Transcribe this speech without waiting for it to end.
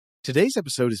Today's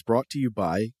episode is brought to you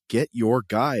by Get Your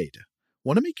Guide.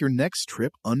 Want to make your next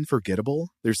trip unforgettable?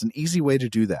 There's an easy way to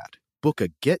do that. Book a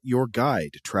Get Your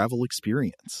Guide travel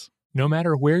experience. No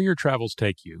matter where your travels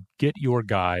take you, Get Your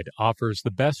Guide offers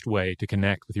the best way to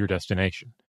connect with your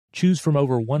destination. Choose from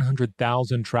over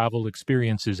 100,000 travel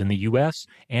experiences in the U.S.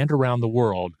 and around the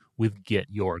world with Get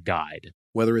Your Guide.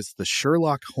 Whether it's the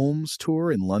Sherlock Holmes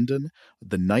tour in London,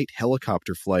 the night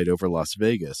helicopter flight over Las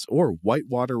Vegas, or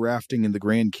whitewater rafting in the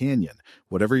Grand Canyon,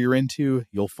 whatever you're into,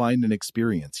 you'll find an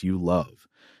experience you love.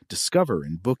 Discover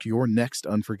and book your next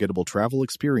unforgettable travel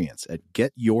experience at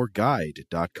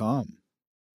getyourguide.com.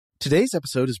 Today's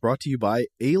episode is brought to you by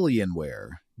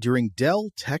Alienware. During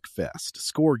Dell Tech Fest,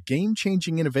 score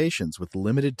game-changing innovations with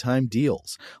limited-time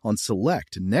deals on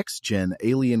select next-gen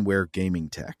Alienware gaming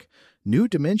tech. New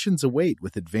dimensions await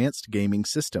with advanced gaming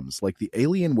systems like the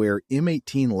Alienware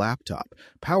M18 laptop,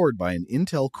 powered by an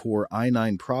Intel Core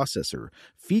i9 processor,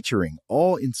 featuring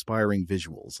awe-inspiring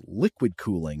visuals, liquid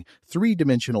cooling,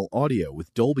 three-dimensional audio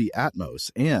with Dolby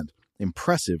Atmos, and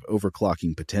impressive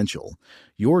overclocking potential.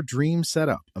 Your dream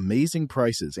setup, amazing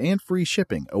prices, and free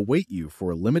shipping await you for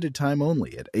a limited time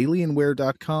only at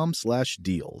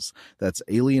alienware.com/deals. That's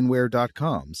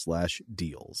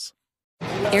alienware.com/deals.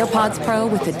 AirPods Pro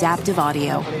with adaptive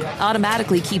audio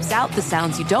automatically keeps out the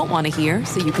sounds you don't want to hear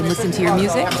so you can listen to your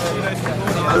music,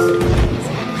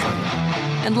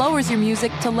 and lowers your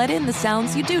music to let in the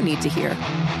sounds you do need to hear.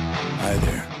 Hi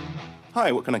there.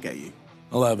 Hi, what can I get you?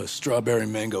 I'll have a strawberry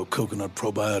mango coconut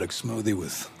probiotic smoothie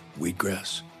with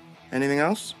wheatgrass. Anything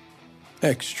else?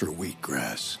 Extra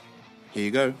wheatgrass. Here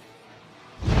you go.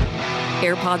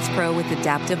 AirPods Pro with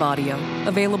adaptive audio.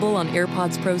 Available on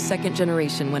AirPods Pro 2nd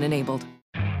generation when enabled.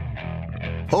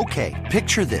 Okay,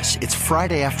 picture this. It's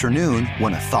Friday afternoon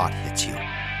when a thought hits you.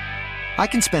 I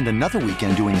can spend another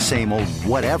weekend doing the same old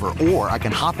whatever, or I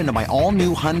can hop into my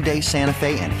all-new Hyundai Santa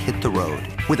Fe and hit the road.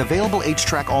 With available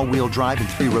H-Track all-wheel drive and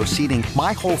 3-row seating,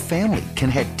 my whole family can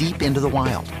head deep into the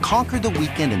wild. Conquer the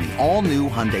weekend in the all-new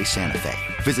Hyundai Santa Fe.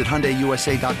 Visit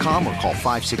HyundaiUSA.com or call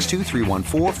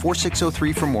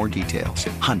 562-314-4603 for more details.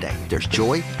 Hyundai, there's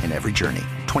joy in every journey.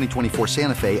 2024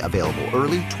 Santa Fe, available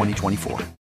early 2024.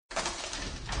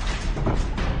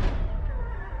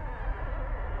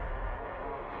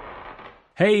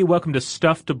 Hey, welcome to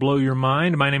Stuff to Blow Your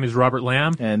Mind. My name is Robert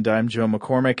Lamb. And I'm Joe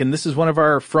McCormick, and this is one of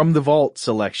our From the Vault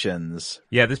selections.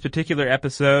 Yeah, this particular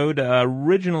episode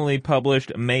originally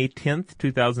published May 10th,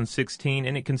 2016,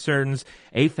 and it concerns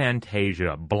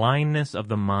aphantasia, blindness of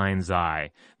the mind's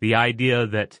eye. The idea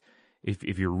that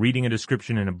if you're reading a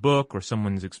description in a book or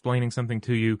someone's explaining something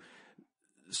to you,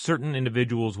 certain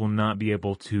individuals will not be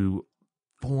able to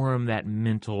form that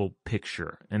mental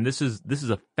picture. And this is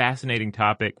a fascinating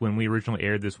topic. When we originally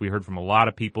aired this, we heard from a lot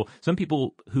of people, some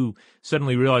people who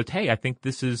suddenly realized, hey, I think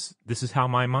this is how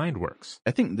my mind works.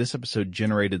 I think this episode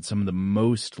generated some of the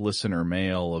most listener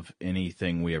mail of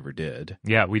anything we ever did.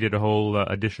 Yeah, we did a whole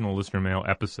additional listener mail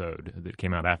episode that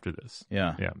came out after this.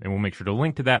 Yeah. And we'll make sure to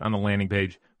link to that on the landing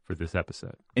page for this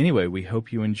episode. Anyway, we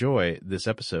hope you enjoy this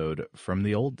episode from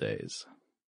the old days.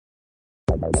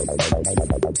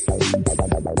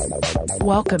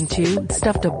 Welcome to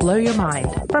Stuff to Blow Your Mind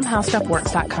from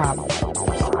HowStuffWorks.com.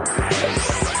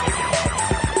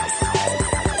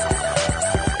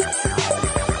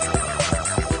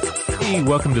 Hey,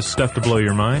 welcome to Stuff to Blow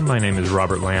Your Mind. My name is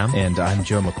Robert Lamb. And I'm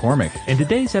Joe McCormick. And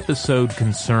today's episode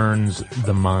concerns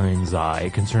the mind's eye.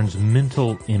 It concerns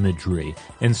mental imagery.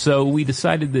 And so we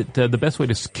decided that the best way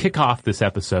to kick off this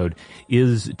episode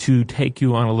is to take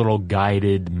you on a little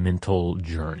guided mental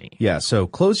journey. Yeah, so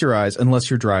close your eyes unless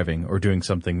you're driving or doing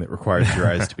something that requires your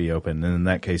eyes to be open. And in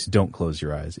that case, don't close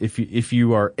your eyes. If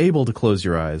you are able to close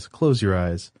your eyes, close your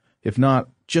eyes. If not,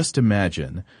 just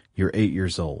imagine you're 8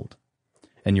 years old.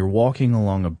 And you're walking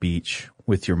along a beach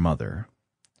with your mother.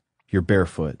 You're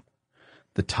barefoot.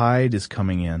 The tide is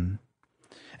coming in.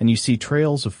 And you see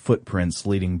trails of footprints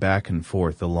leading back and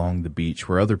forth along the beach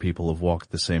where other people have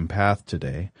walked the same path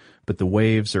today. But the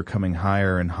waves are coming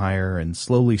higher and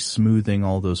slowly smoothing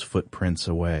all those footprints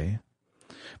away.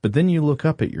 But then you look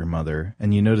up at your mother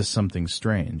and you notice something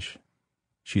strange.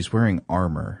 She's wearing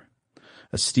armor.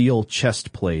 A steel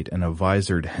chest plate and a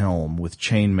visored helm with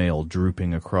chainmail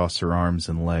drooping across her arms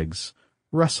and legs,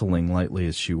 rustling lightly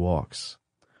as she walks.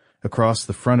 Across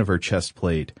the front of her chest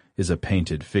plate is a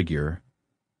painted figure.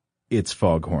 It's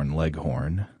Foghorn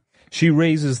Leghorn. She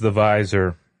raises the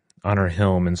visor on her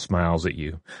helm and smiles at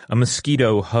you. A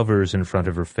mosquito hovers in front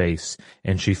of her face,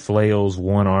 and she flails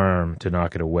one arm to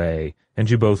knock it away, and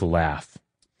you both laugh.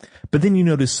 But then you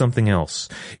notice something else.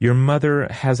 Your mother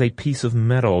has a piece of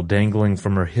metal dangling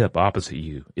from her hip opposite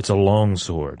you. It's a long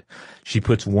sword. She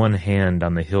puts one hand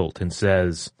on the hilt and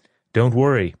says, "Don't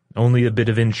worry, only a bit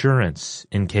of insurance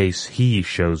in case he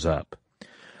shows up."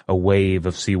 A wave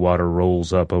of seawater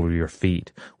rolls up over your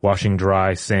feet, washing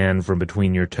dry sand from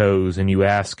between your toes, and you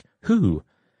ask, "Who?"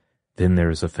 Then there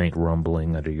is a faint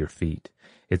rumbling under your feet.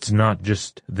 It's not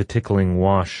just the tickling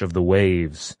wash of the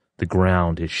waves. The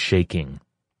ground is shaking.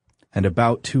 And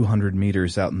about 200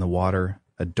 meters out in the water,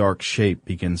 a dark shape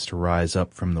begins to rise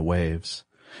up from the waves.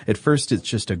 At first it's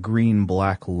just a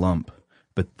green-black lump,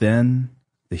 but then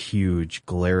the huge,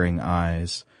 glaring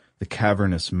eyes, the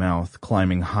cavernous mouth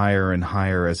climbing higher and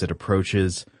higher as it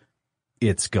approaches.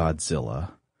 It's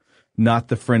Godzilla. Not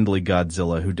the friendly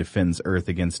Godzilla who defends Earth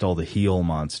against all the heel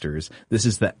monsters. This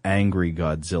is the angry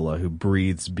Godzilla who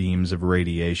breathes beams of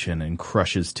radiation and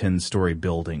crushes 10-story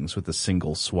buildings with a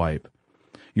single swipe.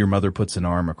 Your mother puts an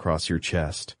arm across your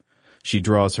chest. She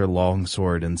draws her long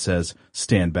sword and says,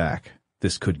 "Stand back.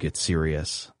 This could get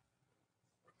serious."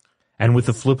 And with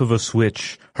the flip of a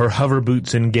switch, her hover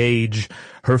boots engage,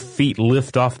 her feet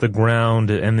lift off the ground,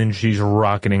 and then she's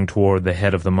rocketing toward the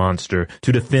head of the monster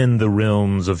to defend the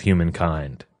realms of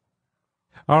humankind.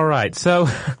 All right, so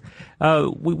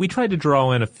we tried to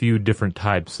draw in a few different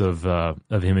types of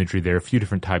imagery there, a few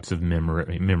different types of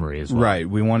memory as well. Right.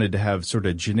 We wanted to have sort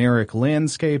of generic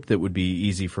landscape that would be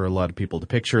easy for a lot of people to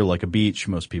picture, like a beach.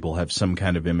 Most people have some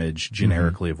kind of image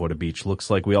generically of what a beach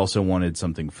looks like. We also wanted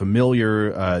something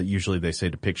familiar. Usually they say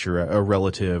to picture a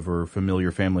relative or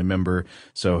familiar family member.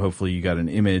 So hopefully you got an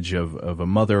image of a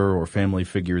mother or family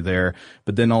figure there.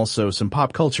 But then also some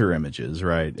pop culture images,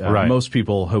 right? Right. Most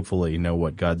people hopefully know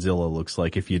what Godzilla looks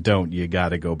like. If you don't, you got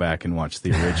to go back and watch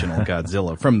the original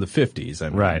Godzilla from the 50s. I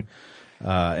mean. Right.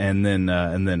 And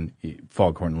then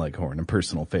Foghorn Leghorn, a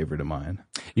personal favorite of mine.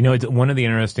 You know, one of the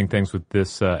interesting things with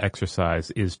this exercise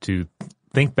is to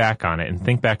think back on it and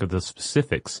think back of the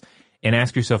specifics and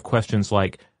ask yourself questions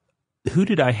like, who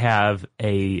did I have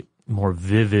a more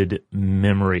vivid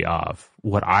memory of?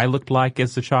 What I looked like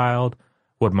as a child,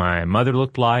 what my mother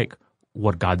looked like,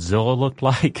 what Godzilla looked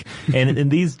like. And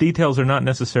these details are not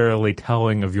necessarily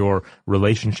telling of your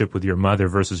relationship with your mother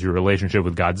versus your relationship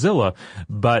with Godzilla,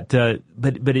 but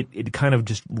it kind of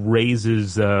just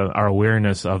raises our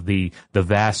awareness of the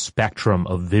vast spectrum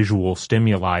of visual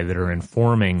stimuli that are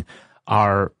informing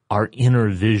our inner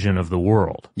vision of the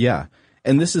world. Yeah.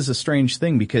 And this is a strange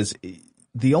thing because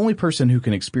the only person who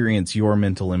can experience your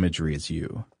mental imagery is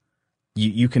you.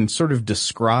 You can sort of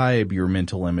describe your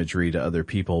mental imagery to other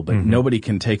people, but nobody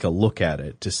can take a look at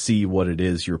it to see what it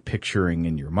is you're picturing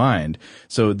in your mind.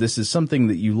 So this is something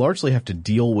that you largely have to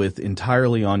deal with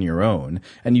entirely on your own,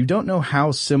 and you don't know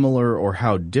how similar or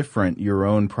how different your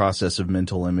own process of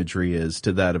mental imagery is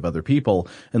to that of other people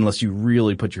unless you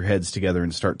really put your heads together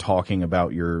and start talking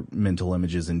about your mental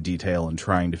images in detail and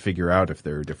trying to figure out if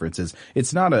there are differences.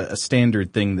 It's not a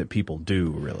standard thing that people do,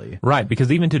 really. Right, because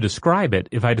even to describe it,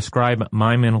 if I describe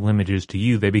my mental images to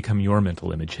you, they become your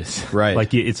mental images. Right.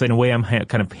 Like it's in a way I'm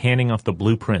kind of handing off the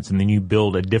blueprints, and then you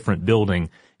build a different building.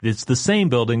 It's the same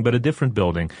building, but a different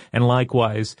building. And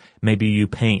likewise, maybe you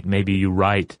paint, maybe you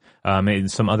write, maybe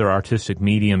some other artistic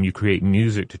medium, you create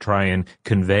music to try and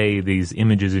convey these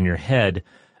images in your head.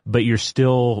 But you're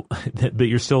still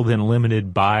then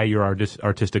limited by your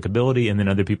artistic ability and then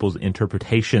other people's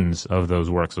interpretations of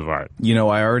those works of art. You know,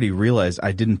 I already realized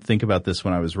I didn't think about this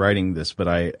when I was writing this, but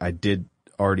I did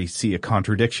already see a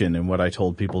contradiction in what I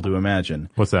told people to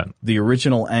imagine. What's that? The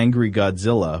original angry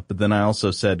Godzilla, but then I also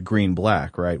said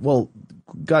green-black, right? Well,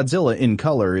 Godzilla in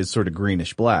color is sort of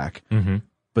greenish-black,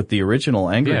 but the original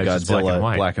angry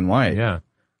Godzilla, black and white. Yeah.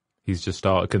 He's just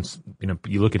all,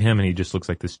 you look at him and he just looks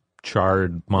like this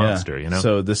charred monster, yeah.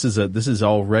 So this is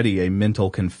already a mental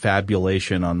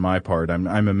confabulation on my part.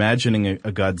 I'm imagining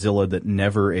a Godzilla that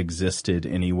never existed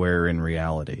anywhere in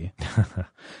reality.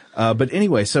 But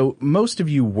anyway, so most of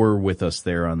you were with us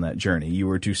there on that journey. You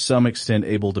were to some extent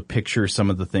able to picture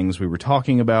some of the things we were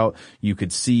talking about. You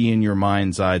could see in your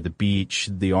mind's eye the beach,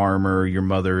 the armor, your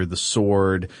mother, the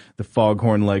sword, the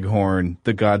Foghorn Leghorn,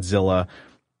 the Godzilla.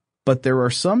 But there are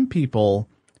some people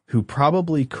who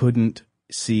probably couldn't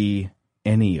see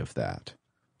any of that.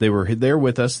 They were there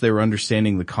with us. They were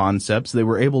understanding the concepts. They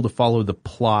were able to follow the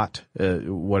plot,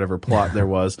 whatever plot there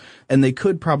was, and they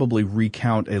could probably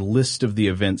recount a list of the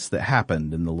events that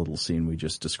happened in the little scene we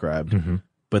just described.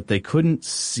 but they couldn't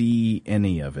see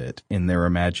any of it in their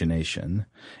imagination.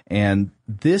 And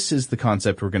this is the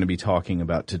concept we're going to be talking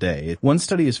about today. One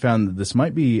study has found that this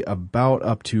might be about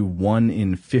up to 1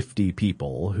 in 50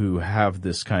 people who have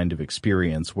this kind of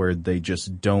experience where they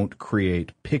just don't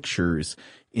create pictures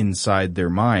inside their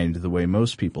mind the way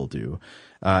most people do.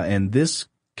 And this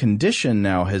condition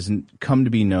now has come to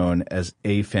be known as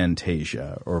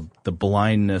aphantasia, or the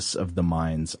blindness of the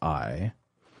mind's eye.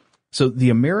 So the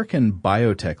American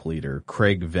biotech leader,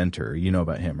 Craig Venter, you know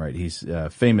about him, right? He's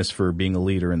famous for being a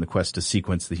leader in the quest to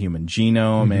sequence the human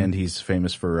genome, and he's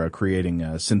famous for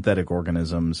creating synthetic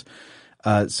organisms.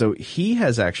 So he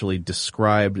has actually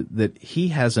described that he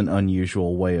has an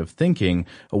unusual way of thinking,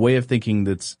 a way of thinking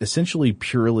that's essentially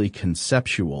purely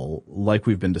conceptual, like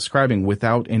we've been describing,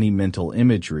 without any mental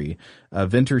imagery.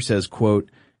 Venter says,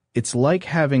 quote, "It's like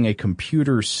having a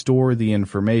computer store the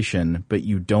information, but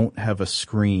you don't have a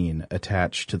screen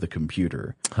attached to the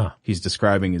computer." He's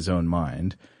describing his own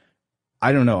mind.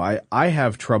 I don't know. I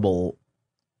have trouble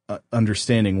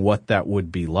understanding what that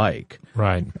would be like.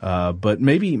 Right. But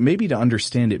maybe to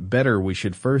understand it better, we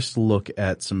should first look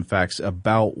at some facts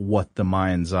about what the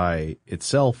mind's eye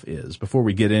itself is before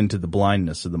we get into the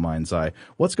blindness of the mind's eye.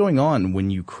 What's going on when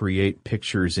you create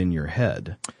pictures in your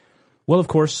head? Well, of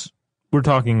course, we're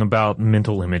talking about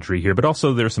mental imagery here, but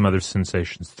also there's some other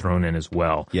sensations thrown in as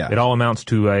well. Yeah. It all amounts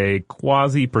to a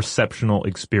quasi-perceptional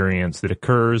experience that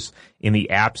occurs in the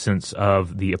absence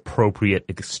of the appropriate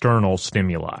external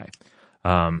stimuli.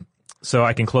 So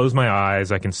I can close my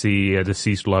eyes, I can see a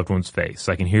deceased loved one's face,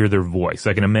 I can hear their voice,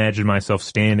 I can imagine myself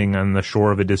standing on the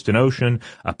shore of a distant ocean,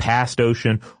 a past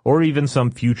ocean, or even some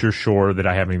future shore that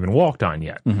I haven't even walked on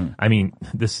yet. I mean,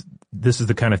 this is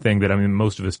the kind of thing that, I mean,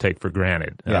 most of us take for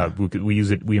granted. Yeah. We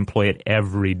use it, we employ it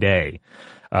every day.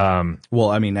 Well,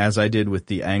 I mean, as I did with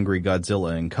the angry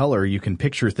Godzilla in color, you can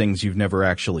picture things you've never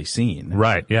actually seen.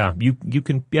 Right, yeah. You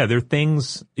can, yeah, there are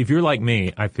things, if you're like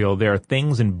me, I feel there are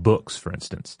things in books, for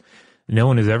instance. No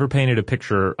one has ever painted a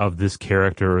picture of this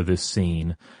character or this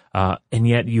scene, and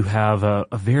yet you have a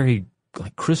very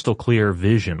like crystal clear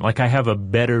vision. Like I have a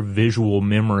better visual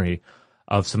memory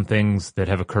of some things that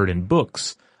have occurred in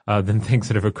books than things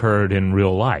that have occurred in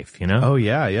real life, you know? Oh,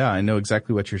 yeah, I know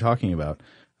exactly what you're talking about.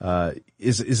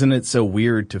 Isn't it so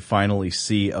weird to finally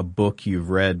see a book you've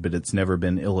read, but it's never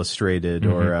been illustrated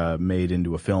or made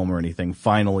into a film or anything,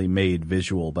 finally made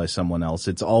visual by someone else?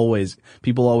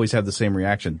 People always have the same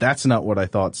reaction. That's not what I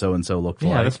thought so-and-so looked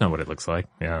like. Yeah, that's not what it looks like,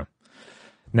 yeah.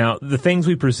 Now, the things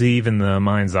we perceive in the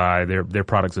mind's eye, they're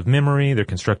products of memory, they're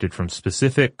constructed from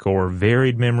specific or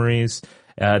varied memories.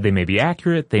 They may be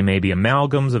accurate, they may be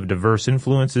amalgams of diverse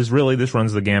influences. Really, this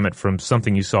runs the gamut from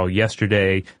something you saw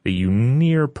yesterday that you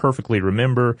near perfectly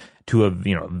remember to a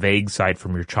vague sight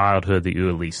from your childhood that you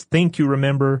at least think you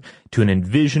remember, to an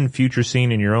envisioned future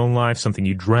scene in your own life, something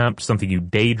you dreamt, something you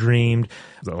daydreamed,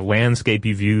 a landscape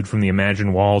you viewed from the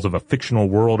imagined walls of a fictional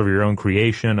world of your own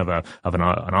creation, of an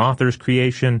author's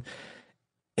creation.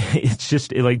 It's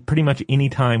just like pretty much any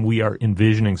time we are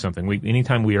envisioning something,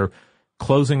 anytime we are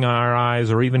closing our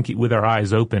eyes or even with our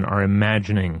eyes open are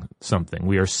imagining something.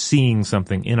 We are seeing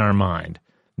something in our mind.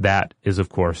 That is, of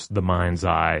course, the mind's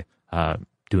eye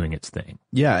doing its thing.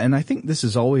 Yeah, and I think this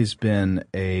has always been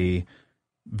a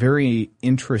very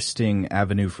interesting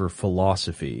avenue for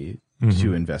philosophy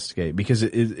to investigate, because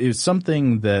it's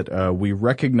something that we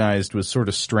recognized was sort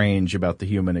of strange about the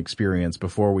human experience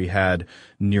before we had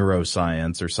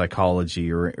neuroscience or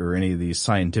psychology or any of these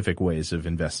scientific ways of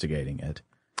investigating it.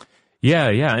 Yeah.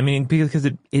 I mean, because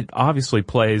it obviously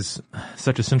plays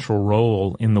such a central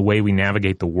role in the way we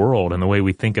navigate the world and the way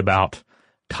we think about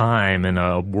time in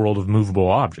a world of movable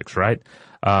objects, right?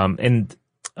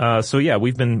 So yeah,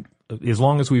 we've been, as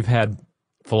long as we've had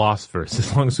philosophers,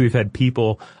 as long as we've had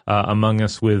people among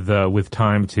us with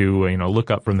time to look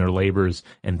up from their labors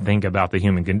and think about the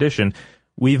human condition,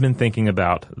 we've been thinking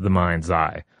about the mind's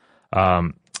eye.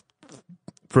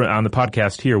 On the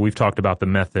podcast here, we've talked about the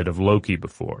method of Loki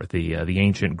before, the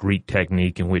ancient Greek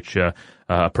technique in which a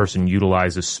person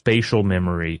utilizes spatial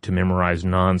memory to memorize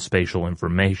non-spatial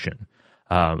information.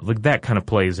 Like that kind of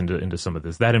plays into some of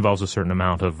this. That involves a certain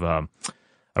amount of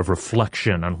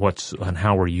reflection on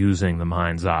how we're using the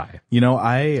mind's eye.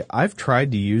 I've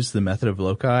tried to use the method of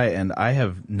Loki, and I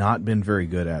have not been very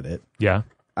good at it. Yeah.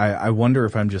 I wonder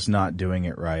if I'm just not doing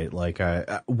it right. Like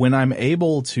when I'm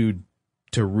able to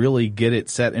really get it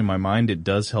set in my mind, it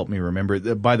does help me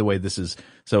remember. By the way,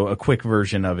 a quick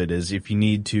version of it is if you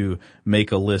need to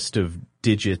make a list of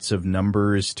digits of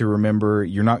numbers to remember,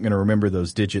 you're not going to remember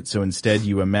those digits. So instead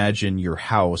you imagine your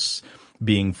house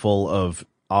being full of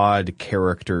odd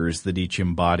characters that each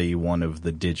embody one of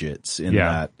the digits in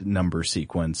that number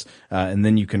sequence. And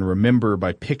then you can remember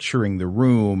by picturing the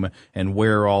room and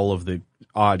where all of the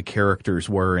odd characters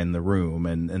were in the room,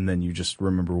 and then you just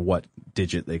remember what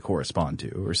digit they correspond to,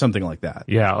 or something like that.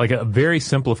 Yeah, like a very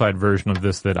simplified version of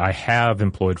this that I have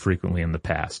employed frequently in the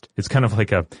past. It's kind of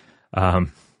like a,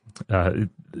 often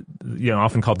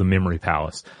called the memory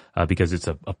palace, because it's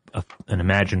an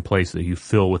imagined place that you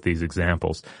fill with these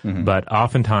examples. Mm-hmm. But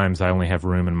oftentimes I only have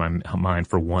room in my mind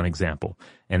for one example,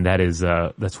 and that is,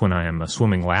 that's when I am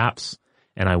swimming laps,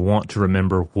 and I want to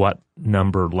remember what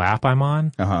number lap I'm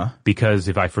on. Because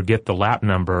if I forget the lap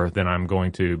number, then I'm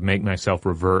going to make myself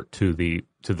revert to the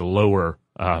lower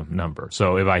number.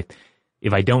 So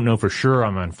if I don't know for sure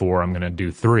I'm on 4, I'm going to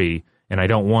do 3, and I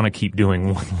don't want to keep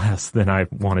doing one less than I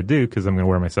want to do because I'm going to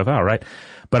wear myself out, right?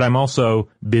 But I'm also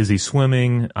busy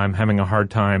swimming. I'm having a hard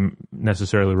time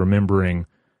necessarily remembering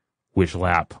which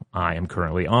lap I am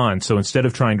currently on. So instead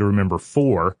of trying to remember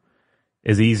 4,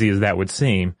 as easy as that would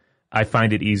seem, I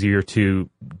find it easier to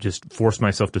just force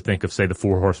myself to think of, say, the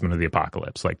 4 horsemen of the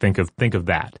apocalypse. Like, think of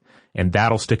that. And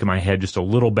that'll stick in my head just a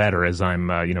little better as I'm,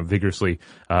 vigorously,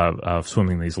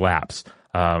 swimming these laps.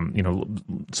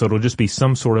 So it'll just be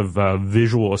some sort of,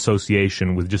 visual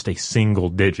association with just a single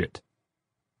digit.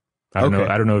 I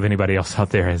don't know if anybody else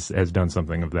out there has done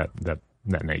something of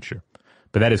that nature.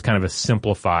 But that is kind of a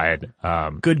simplified,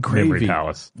 good memory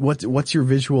palace. What's your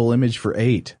visual image for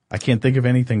 8? I can't think of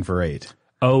anything for 8.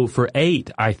 Oh, for 8,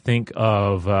 I think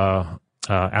of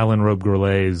Alain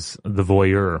Robbe-Goulet's The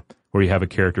Voyeur, where you have a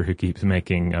character who keeps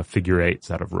making figure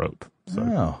 8s out of rope.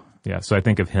 So, so I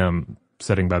think of him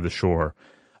sitting by the shore,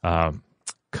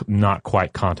 not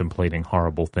quite contemplating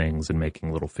horrible things and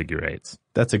making little figure 8s.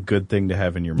 That's a good thing to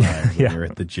have in your mind when you're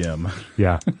at the gym.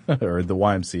 Yeah. Or the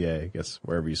YMCA, I guess,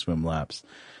 wherever you swim laps.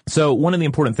 So one of the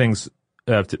important things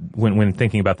when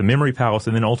thinking about the memory palace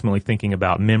and then ultimately thinking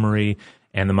about memory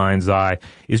and the mind's eye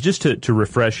is just to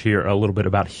refresh here a little bit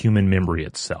about human memory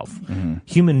itself. Mm-hmm.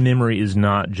 Human memory is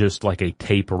not just like a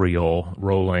tape reel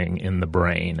rolling in the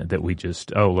brain that we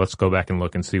just, let's go back and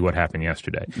look and see what happened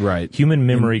yesterday. Right. Human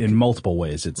memory in multiple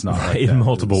ways, it's not like in that.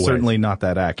 multiple it's ways. Certainly not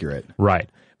that accurate. Right.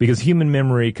 Because human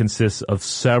memory consists of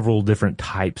several different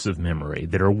types of memory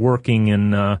that are working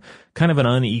in kind of an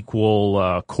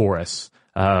unequal chorus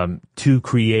to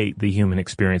create the human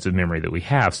experience of memory that we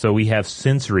have. So we have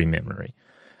sensory memory.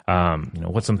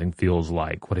 What something feels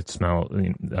like, what it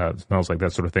smells like,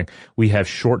 that sort of thing. We have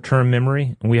short-term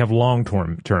memory and we have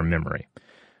long-term memory.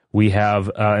 We have,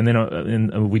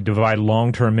 we divide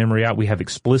long-term memory out. We have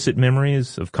explicit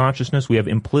memories of consciousness. We have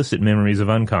implicit memories of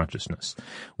unconsciousness.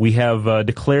 We have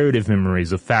declarative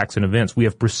memories of facts and events. We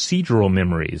have procedural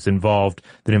memories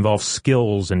that involve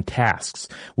skills and tasks.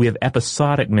 We have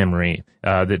episodic memory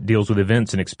that deals with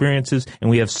events and experiences, and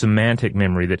we have semantic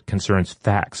memory that concerns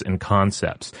facts and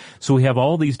concepts. So we have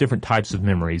all these different types of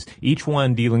memories, each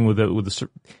one dealing with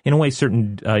in a way,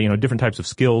 certain different types of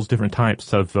skills, different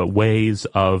types of ways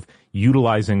of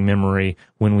utilizing memory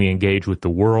when we engage with the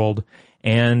world.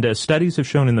 And studies have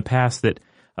shown in the past that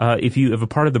if a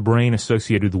part of the brain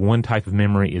associated with one type of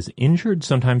memory is injured,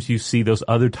 sometimes you see those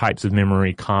other types of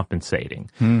memory compensating.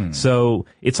 So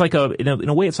it's like in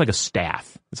a way, it's like a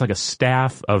staff. It's like a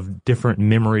staff of different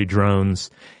memory drones,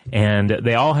 and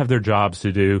they all have their jobs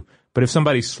to do. But if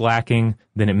somebody's slacking,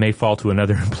 then it may fall to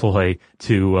another employee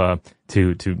to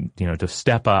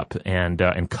step up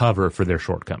and cover for their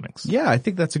shortcomings. Yeah, I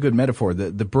think that's a good metaphor.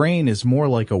 The brain is more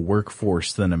like a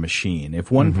workforce than a machine.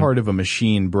 If one part of a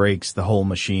machine breaks, the whole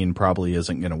machine probably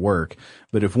isn't going to work.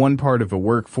 But if one part of a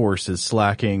workforce is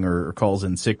slacking or calls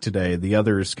in sick today, the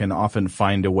others can often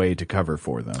find a way to cover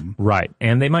for them. Right.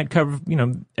 And they might cover,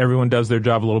 everyone does their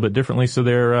job a little bit differently, so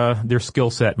their skill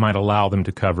set might allow them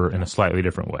to cover in a slightly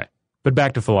different way. But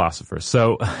back to philosophers.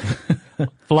 So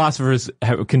philosophers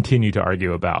continue to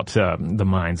argue about the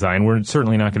mind's eye, and we're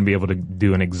certainly not going to be able to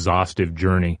do an exhaustive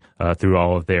journey through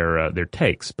all of their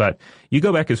takes. But you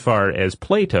go back as far as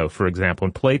Plato, for example,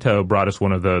 and Plato brought us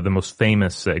one of the most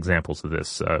famous examples of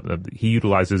this. He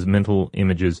utilizes mental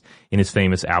images in his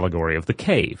famous allegory of the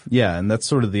cave. Yeah, and that's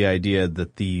sort of the idea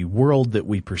that the world that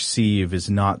we perceive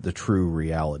is not the true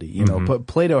reality.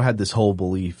 Plato had this whole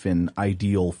belief in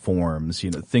ideal forms,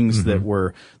 things that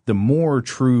were the more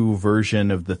true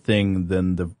version of the thing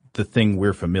than the thing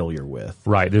we're familiar with.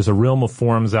 Right. There's a realm of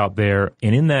forms out there,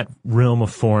 and in that realm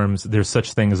of forms, there's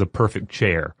such thing as a perfect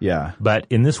chair. Yeah. But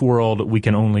in this world, we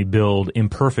can only build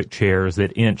imperfect chairs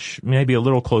that inch maybe a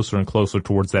little closer and closer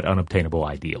towards that unobtainable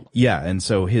ideal. Yeah, and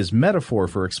so his metaphor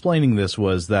for explaining this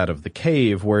was that of the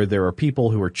cave, where there are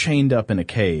people who are chained up in a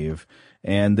cave,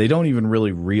 and they don't even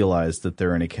really realize that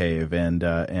they're in a cave.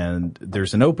 And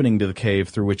there's an opening to the cave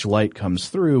through which light comes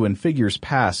through, and figures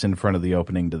pass in front of the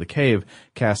opening to the cave,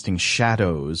 casting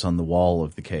shadows on the wall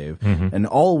of the cave. And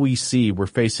all we see, we're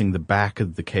facing the back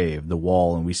of the cave, the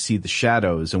wall, and we see the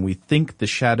shadows, and we think the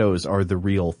shadows are the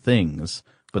real things,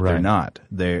 but they're not.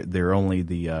 They're only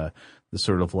the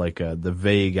sort of like the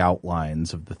vague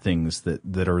outlines of the things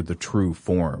that are the true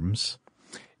forms.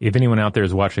 If anyone out there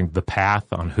is watching The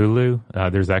Path on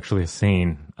Hulu, there's actually a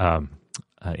scene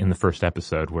in the first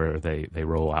episode where they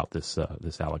roll out this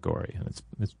allegory, and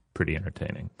it's pretty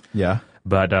entertaining. Yeah,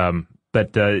 but I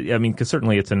mean, because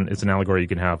certainly it's an allegory you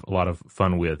can have a lot of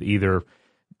fun with, either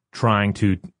trying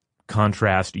to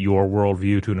contrast your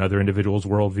worldview to another individual's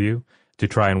worldview, to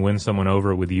try and win someone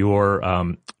over with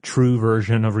your true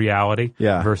version of reality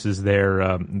versus their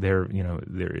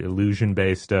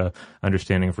illusion-based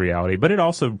understanding of reality. But it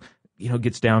also,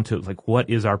 gets down to like, what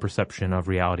is our perception of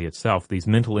reality itself? These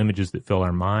mental images that fill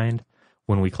our mind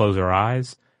when we close our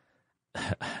eyes,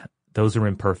 those are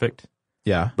imperfect.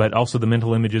 Yeah. But also the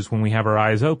mental images when we have our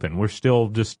eyes open. We're still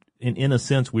just, in a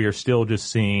sense, we are still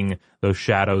just seeing those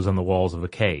shadows on the walls of a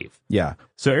cave. Yeah.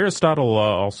 So Aristotle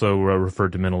also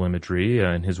referred to mental imagery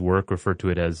in his work, referred to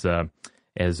it as a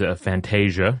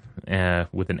fantasia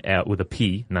with a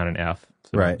P, not an F.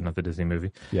 So right. Not the Disney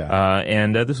movie. Yeah.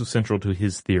 And this was central to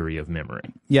his theory of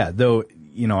memory. Yeah, though,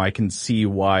 I can see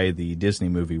why the Disney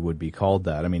movie would be called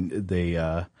that. I mean,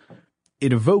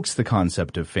 it evokes the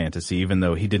concept of fantasy, even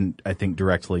though he didn't, I think,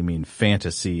 directly mean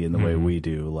fantasy in the way we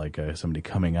do, like somebody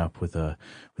coming up with a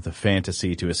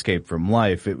fantasy to escape from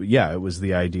life. It was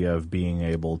the idea of being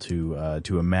able to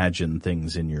imagine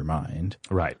things in your mind.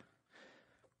 Right.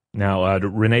 Now,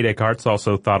 René Descartes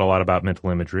also thought a lot about mental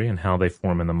imagery and how they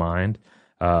form in the mind.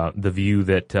 The view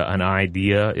that an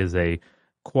idea is a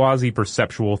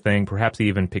quasi-perceptual thing, perhaps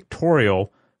even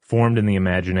pictorial, formed in the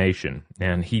imagination.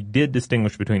 And he did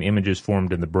distinguish between images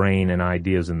formed in the brain and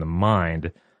ideas in the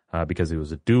mind, because he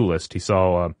was a dualist. He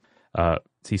saw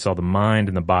the mind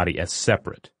and the body as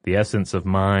separate. The essence of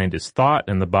mind is thought,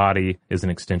 and the body is an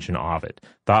extension of it.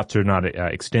 Thoughts are not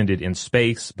extended in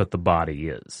space, but the body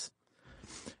is.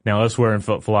 Now, elsewhere in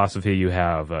philosophy, you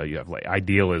have like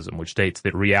idealism, which states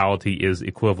that reality is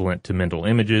equivalent to mental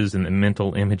images, and that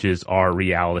mental images are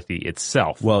reality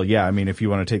itself. Well, yeah, I mean, if you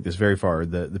want to take this very far,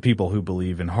 the people who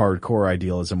believe in hardcore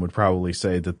idealism would probably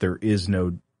say that there is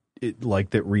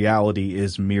that reality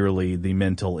is merely the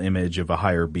mental image of a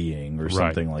higher being or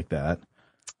something like that.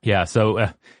 Yeah, so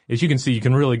as you can see, you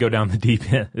can really go down the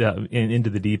deep end, into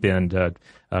the deep end,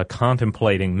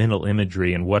 contemplating mental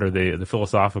imagery and what are the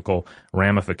philosophical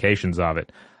ramifications of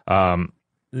it.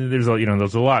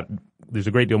 There's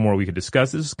a great deal more we could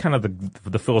discuss. This is kind of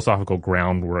the philosophical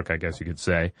groundwork, I guess you could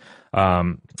say.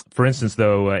 For instance,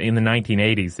 though, in the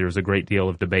 1980s, there was a great deal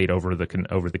of debate over the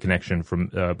connection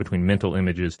between mental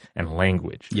images and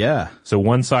language. Yeah. So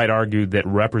one side argued that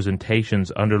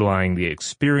representations underlying the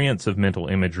experience of mental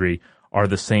imagery are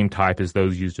the same type as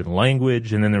those used in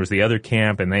language, and then there was the other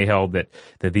camp, and they held that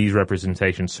these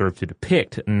representations serve to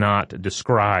depict, not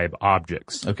describe,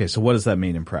 objects. Okay, so what does that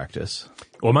mean in practice?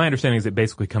 Well, my understanding is it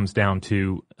basically comes down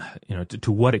to,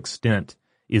 to what extent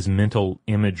is mental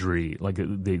imagery like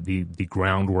the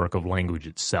groundwork of language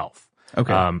itself.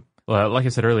 Okay. Like I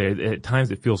said earlier, at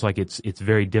times it feels like it's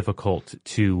very difficult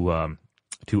to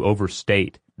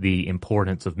overstate the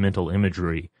importance of mental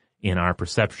imagery in our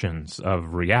perceptions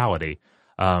of reality.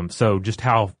 So just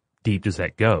how deep does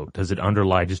that go? Does it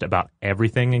underlie just about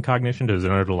everything in cognition? Does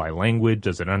it underlie language?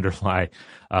 Does it underlie,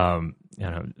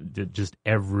 just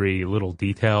every little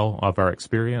detail of our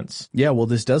experience? Yeah, well,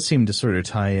 this does seem to sort of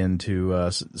tie into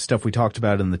stuff we talked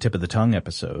about in the Tip of the Tongue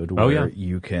episode, where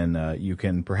you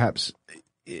can perhaps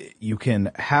you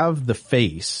can have the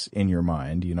face in your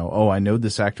mind. I know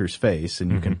this actor's face,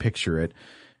 and you can picture it.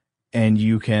 And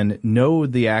you can know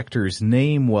the actor's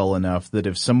name well enough that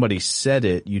if somebody said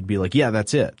it, you'd be like, yeah,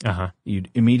 that's it. Uh-huh.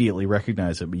 You'd immediately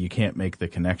recognize it, but you can't make the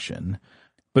connection.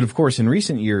 But of course, in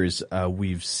recent years,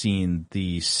 we've seen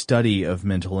the study of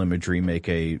mental imagery make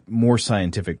a more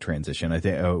scientific transition. I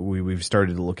think we've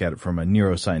started to look at it from a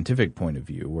neuroscientific point of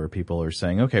view, where people are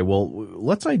saying, okay, well,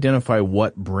 let's identify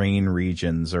what brain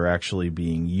regions are actually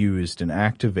being used and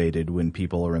activated when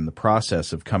people are in the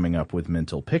process of coming up with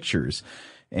mental pictures.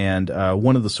 And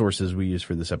one of the sources we used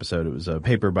for this episode, it was a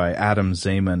paper by Adam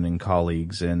Zaman and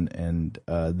colleagues, and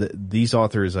these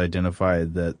authors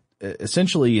identified that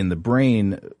essentially in the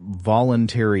brain,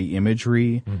 voluntary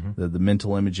imagery, the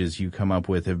mental images you come up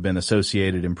with, have been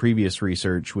associated in previous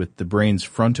research with the brain's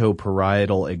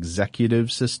frontoparietal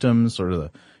executive system, sort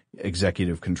of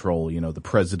executive control, the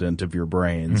president of your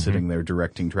brain sitting there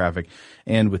directing traffic,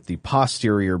 and with the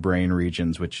posterior brain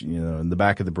regions, which, in the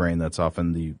back of the brain, that's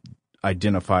often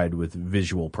identified with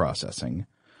visual processing.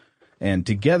 And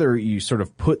together you sort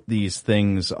of put these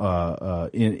things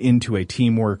into a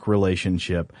teamwork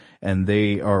relationship, and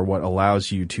they are what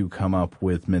allows you to come up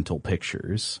with mental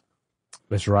pictures.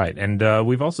 That's right. And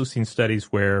we've also seen studies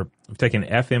where we've taken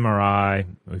fMRI,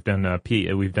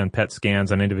 we've done PET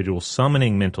scans on individuals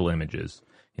summoning mental images.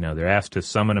 They're asked to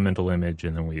summon a mental image,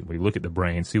 and then we look at the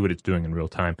brain, see what it's doing in real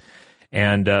time.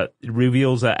 And it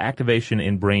reveals activation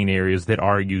in brain areas that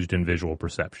are used in visual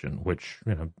perception, which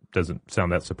doesn't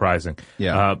sound that surprising.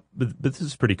 Yeah. But this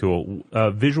is pretty cool.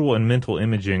 Visual and mental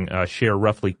imaging share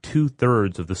roughly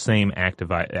 2/3 of the same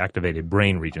activated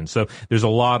brain regions. So there's a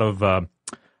lot of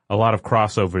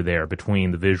crossover there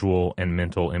between the visual and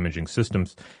mental imaging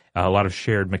systems. A lot of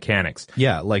shared mechanics.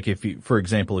 Yeah, like for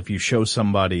example, if you show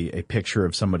somebody a picture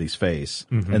of somebody's face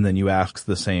and then you ask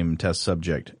the same test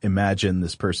subject, imagine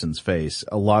this person's face,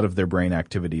 a lot of their brain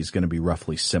activity is going to be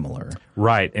roughly similar.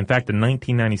 Right. In fact, a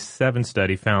 1997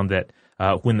 study found that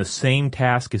when the same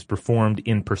task is performed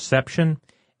in perception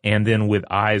and then with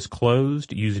eyes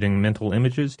closed using mental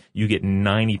images, you get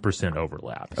 90%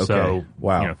 overlap. Okay. So,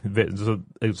 wow.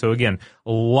 So again,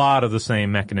 a lot of the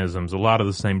same mechanisms, a lot of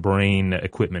the same brain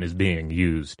equipment is being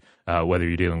used, whether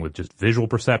you're dealing with just visual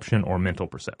perception or mental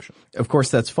perception. Of course,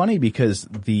 that's funny because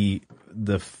the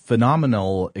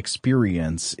phenomenal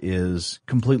experience is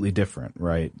completely different,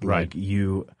 right? Right.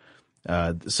 Like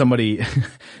somebody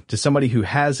who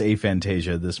has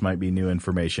aphantasia, this might be new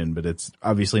information, but it's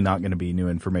obviously not going to be new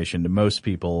information to most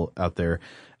people out there.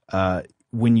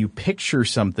 When you picture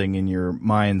something in your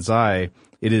mind's eye,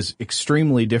 it is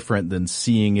extremely different than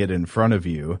seeing it in front of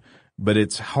you, but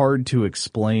it's hard to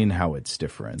explain how it's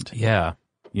different. Yeah.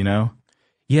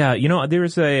 Yeah,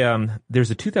 there's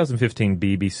a 2015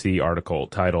 BBC article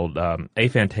titled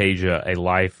Aphantasia, A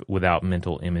Life Without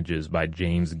Mental Images by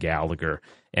James Gallagher.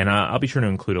 And I'll be sure to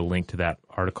include a link to that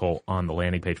article on the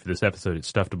landing page for this episode at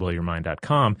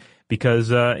stufftoblowyourmind.com because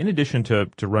in addition to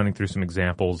running through some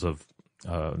examples of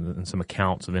and some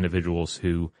accounts of individuals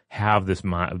who have this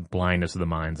blindness of the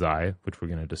mind's eye, which we're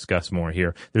going to discuss more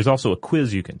here, there's also a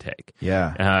quiz you can take.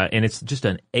 Yeah. And it's just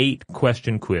an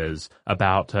 8-question quiz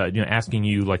about asking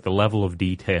you like the level of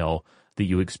detail that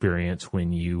you experience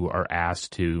when you are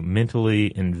asked to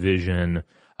mentally envision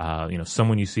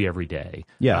someone you see every day.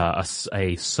 Yeah.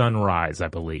 A sunrise, I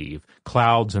believe,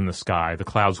 clouds in the sky, the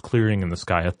clouds clearing in the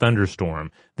sky, a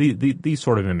thunderstorm, these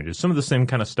sort of images. Some of the same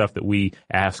kind of stuff that we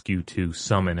ask you to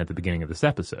summon at the beginning of this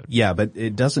episode. Yeah, but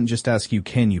it doesn't just ask you,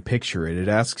 can you picture it? It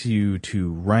asks you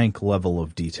to rank level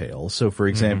of detail. So, for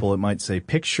example, it might say,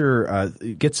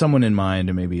 get someone in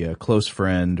mind, maybe a close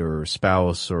friend or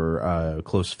spouse or a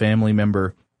close family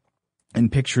member,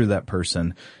 and picture that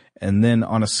person. And then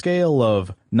on a scale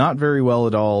of not very well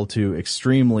at all to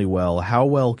extremely well, how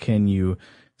well can you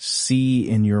see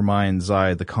in your mind's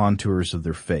eye the contours of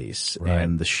their face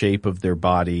and the shape of their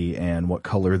body and what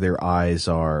color their eyes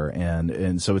are?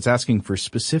 And so it's asking for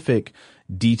specific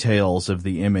details of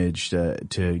the image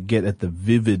to get at the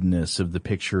vividness of the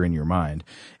picture in your mind.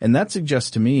 And that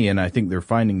suggests to me, and I think their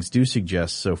findings do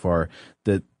suggest so far,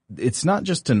 that it's not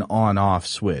just an on-off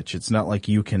switch. It's not like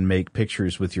you can make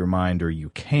pictures with your mind or you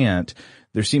can't.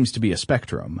 There seems to be a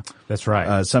spectrum. That's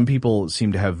right. Some people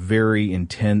seem to have very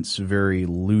intense, very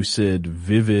lucid,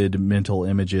 vivid mental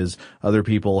images. Other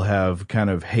people have kind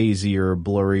of hazier,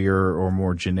 blurrier, or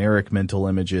more generic mental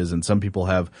images. And some people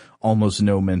have almost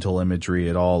no mental imagery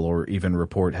at all or even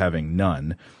report having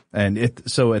none. And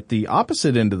so at the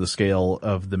opposite end of the scale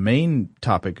of the main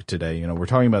topic today, we're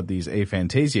talking about these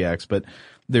aphantasiacs, but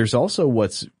there's also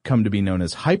what's come to be known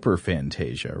as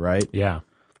hyperphantasia, right? Yeah.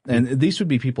 And these would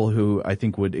be people who I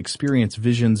think would experience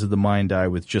visions of the mind eye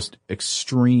with just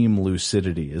extreme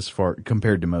lucidity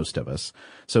compared to most of us.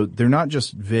 So they're not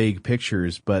just vague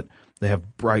pictures, but they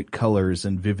have bright colors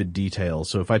and vivid details.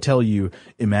 So if I tell you,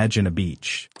 imagine a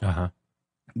beach,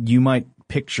 you might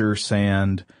picture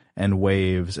sand and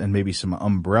waves and maybe some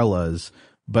umbrellas,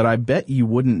 but I bet you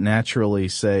wouldn't naturally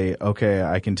say, okay,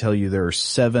 I can tell you there are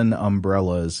 7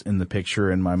 umbrellas in the picture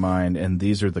in my mind, and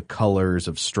these are the colors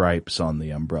of stripes on the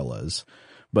umbrellas.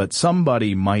 But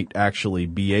somebody might actually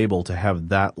be able to have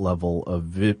that level of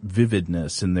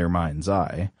vividness in their mind's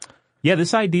eye. Yeah,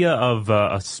 this idea of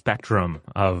a spectrum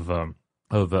of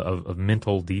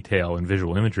mental detail and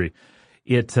visual imagery,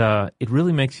 it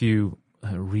really makes you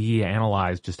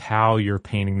reanalyze just how you're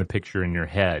painting the picture in your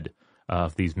head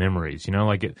of these memories.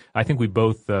 I think we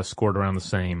both scored around the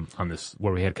same on this,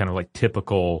 where we had kind of like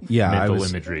typical mental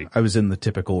imagery. I was in the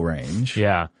typical range.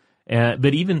 Yeah.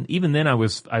 But even then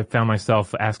I found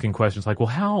myself asking questions like,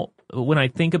 well, when I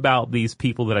think about these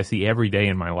people that I see every day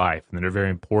in my life and that are very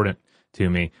important to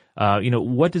me,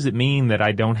 what does it mean that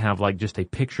I don't have like just a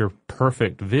picture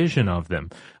perfect vision of them?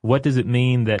 What does it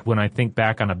mean that when I think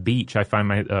back on a beach, I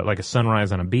find like a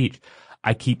sunrise on a beach,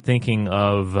 I keep thinking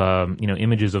of,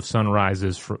 images of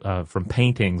sunrises from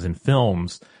paintings and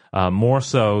films, more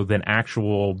so than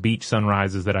actual beach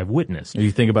sunrises that I've witnessed.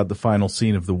 You think about the final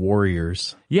scene of The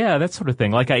Warriors. Yeah, that sort of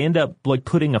thing. Like I end up like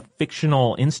putting a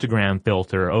fictional Instagram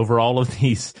filter over all of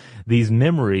these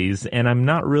memories, and I'm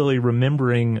not really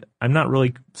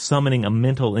summoning a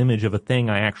mental image of a thing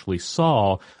I actually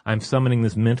saw. I'm summoning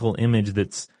this mental image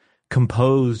that's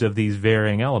composed of these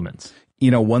varying elements.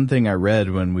 One thing I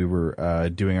read when we were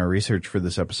doing our research for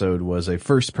this episode was a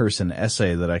first-person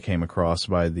essay that I came across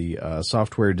by the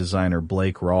software designer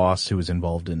Blake Ross, who was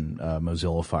involved in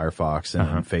Mozilla Firefox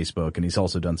and Facebook, and he's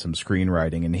also done some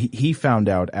screenwriting. And he found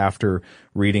out after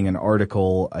reading an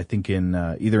article, I think in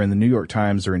either in the New York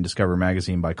Times or in Discover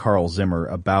Magazine by Carl Zimmer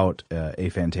about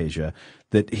aphantasia,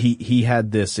 that he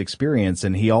had this experience,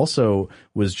 and he also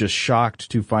was just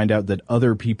shocked to find out that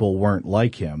other people weren't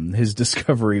like him. His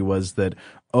discovery was that,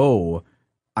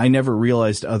 I never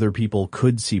realized other people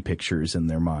could see pictures in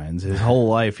their minds. His whole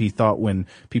life he thought when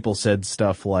people said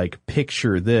stuff like,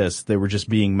 picture this, they were just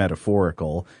being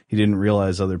metaphorical. He didn't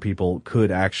realize other people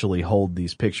could actually hold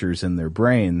these pictures in their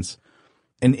brains.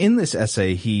 And in this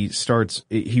essay, he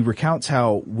recounts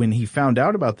how when he found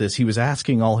out about this, he was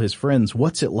asking all his friends,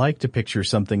 what's it like to picture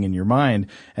something in your mind,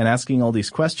 and asking all these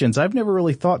questions I've never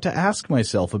really thought to ask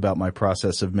myself about my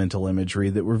process of mental imagery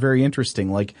that were very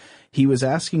interesting. Like, he was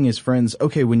asking his friends,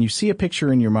 okay, when you see a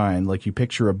picture in your mind, like you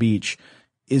picture a beach,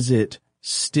 is it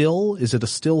still? Is it a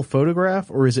still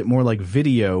photograph, or is it more like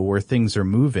video where things are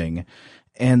moving?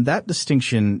 And that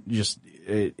distinction just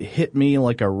hit me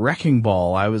like a wrecking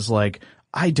ball. I was like,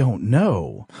 I don't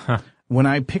know. When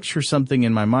I picture something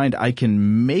in my mind, I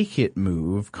can make it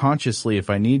move consciously if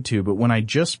I need to. But when I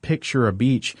just picture a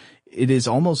beach, it is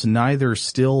almost neither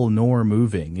still nor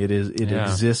moving. It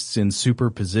exists in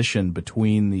superposition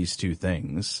between these two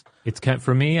things. It's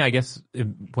for me, I guess,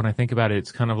 when I think about it,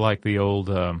 it's kind of like the old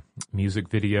music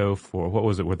video for, what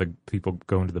was it, where the people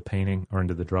go into the painting or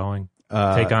into the drawing?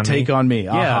 Take on me.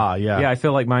 Yeah. Yeah. I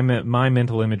feel like my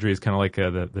mental imagery is kind of like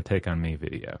the Take on Me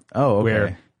video. Oh, okay.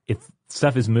 Where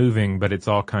stuff is moving, but it's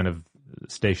all kind of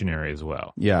stationary as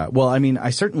well. Yeah. Well, I mean, I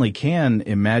certainly can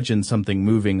imagine something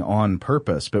moving on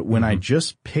purpose, but when I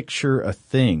just picture a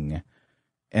thing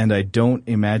and I don't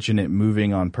imagine it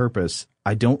moving on purpose,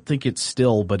 I don't think it's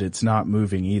still, but it's not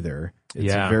moving either.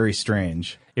 It's very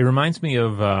strange. It reminds me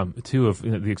of, too, of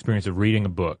the experience of reading a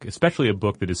book, especially a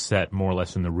book that is set more or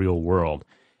less in the real world.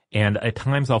 And at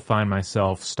times I'll find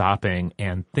myself stopping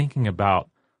and thinking about,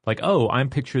 like, I'm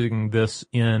picturing this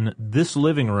in this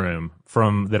living room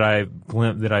that I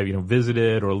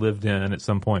visited or lived in at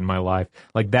some point in my life.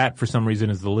 Like that, for some reason,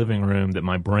 is the living room that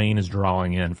my brain is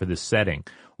drawing in for this setting.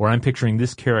 Or I'm picturing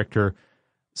this character.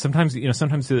 Sometimes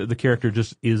the character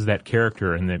just is that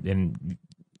character, and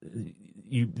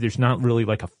there's not really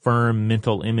like a firm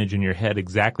mental image in your head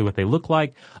exactly what they look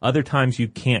like. Other times you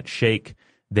can't shake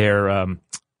their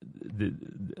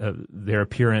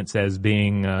appearance as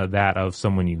being that of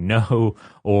someone you know,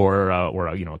 or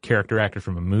a character actor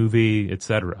from a movie,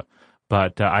 etc.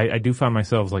 But I do find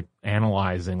myself like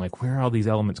analyzing, like, where are all these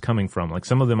elements coming from? Like,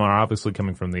 some of them are obviously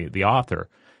coming from the author.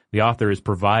 The author is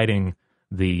providing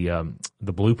the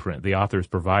blueprint. The author is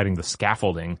providing the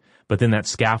scaffolding, but then that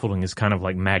scaffolding is kind of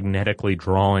like magnetically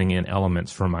drawing in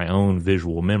elements from my own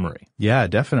visual memory. Yeah,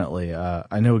 definitely.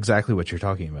 I know exactly what you're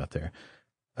talking about there.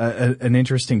 An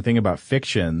interesting thing about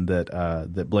fiction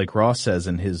that Blake Ross says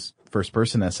in his first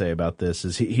person essay about this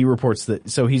is he reports that,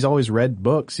 so he's always read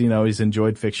books, he's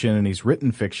enjoyed fiction and he's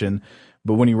written fiction,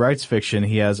 but when he writes fiction,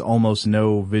 he has almost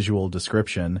no visual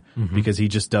description because he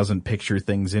just doesn't picture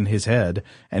things in his head.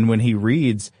 And when he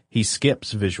reads, he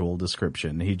skips visual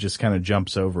description. He just kind of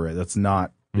jumps over it. That's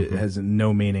not, it has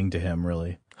no meaning to him,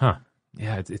 really. Huh.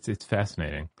 Yeah, it's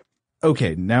fascinating.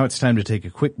 Okay, now it's time to take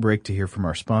a quick break to hear from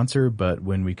our sponsor, but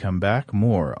when we come back,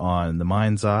 more on The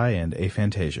Mind's Eye and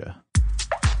aphantasia.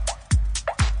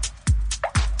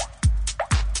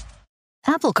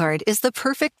 Apple Card is the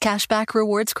perfect cashback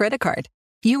rewards credit card.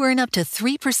 You earn up to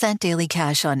 3% daily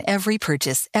cash on every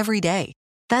purchase every day.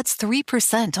 That's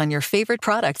 3% on your favorite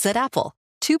products at Apple,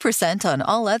 2% on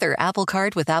all other Apple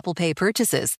Card with Apple Pay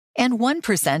purchases, and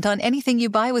 1% on anything you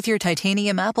buy with your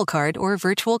titanium Apple Card or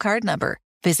virtual card number.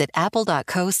 Visit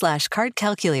apple.co/card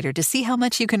calculator to see how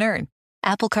much you can earn.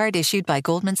 Apple Card issued by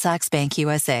Goldman Sachs Bank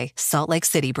USA, Salt Lake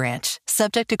City branch.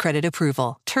 Subject to credit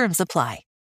approval. Terms apply.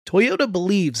 Toyota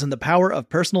believes in the power of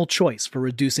personal choice for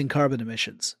reducing carbon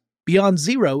emissions. Beyond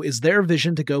Zero is their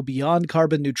vision to go beyond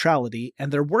carbon neutrality,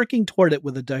 and they're working toward it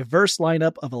with a diverse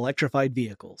lineup of electrified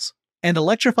vehicles. And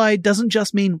electrified doesn't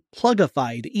just mean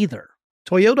plugified either.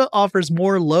 Toyota offers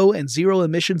more low and zero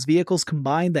emissions vehicles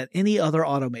combined than any other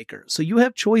automaker, so you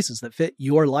have choices that fit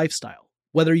your lifestyle.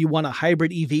 Whether you want a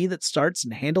hybrid EV that starts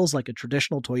and handles like a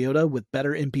traditional Toyota with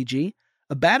better MPG,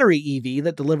 a battery EV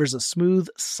that delivers a smooth,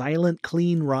 silent,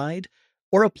 clean ride,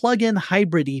 or a plug-in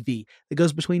hybrid EV that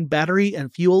goes between battery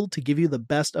and fuel to give you the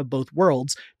best of both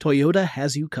worlds, Toyota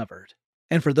has you covered.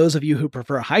 And for those of you who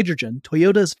prefer hydrogen,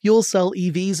 Toyota's fuel cell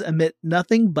EVs emit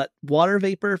nothing but water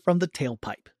vapor from the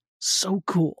tailpipe. So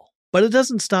cool. But it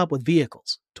doesn't stop with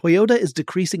vehicles. Toyota is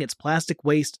decreasing its plastic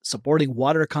waste, supporting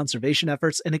water conservation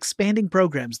efforts, and expanding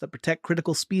programs that protect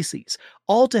critical species,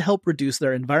 all to help reduce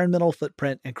their environmental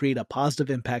footprint and create a positive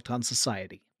impact on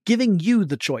society, giving you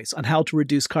the choice on how to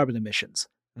reduce carbon emissions.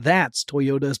 That's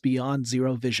Toyota's Beyond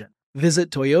Zero vision.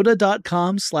 Visit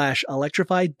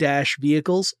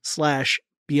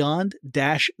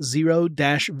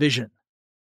toyota.com/electrified-vehicles/beyond-zero-vision.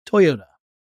 Toyota.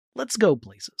 Let's go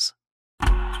places.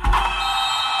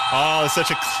 Oh,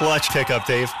 such a clutch pickup,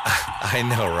 Dave. I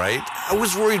know, right? I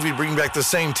was worried we'd bring back the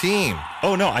same team.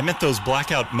 Oh, no, I meant those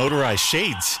blackout motorized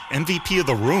shades. MVP of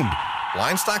the room.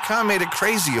 Blinds.com made it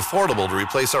crazy affordable to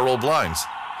replace our old blinds.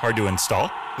 Hard to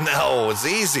install? No, it's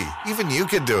easy. Even you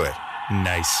could do it.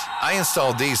 Nice. I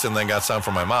installed these and then got some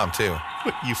for my mom, too.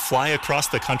 What, you fly across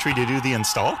the country to do the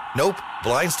install? Nope.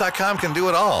 Blinds.com can do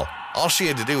it all. All she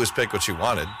had to do was pick what she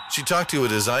wanted. She talked to a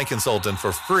design consultant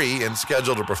for free and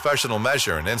scheduled a professional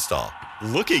measure and install.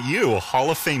 Look at you, Hall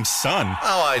of Fame son.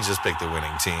 Oh, I just picked the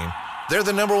winning team. They're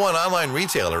the #1 online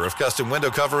retailer of custom window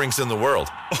coverings in the world.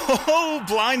 Oh,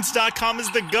 Blinds.com is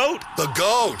the GOAT. The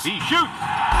GOAT. He shoots.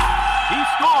 He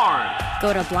scores.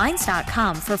 Go to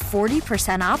Blinds.com for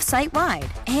 40% off site-wide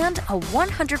and a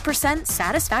 100%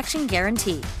 satisfaction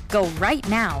guarantee. Go right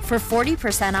now for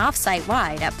 40% off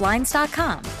site-wide at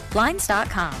Blinds.com.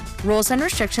 Blinds.com. Rules and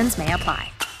restrictions may apply.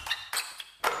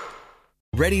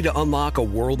 Ready to unlock a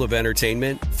world of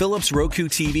entertainment? Philips Roku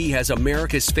TV has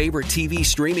America's favorite TV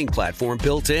streaming platform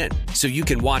built in, so you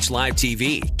can watch live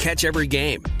TV, catch every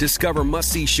game, discover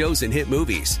must-see shows and hit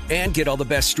movies, and get all the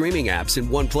best streaming apps in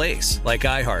one place, like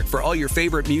iHeart for all your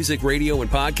favorite music, radio,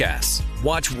 and podcasts.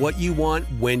 Watch what you want,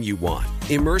 when you want.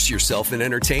 Immerse yourself in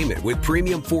entertainment with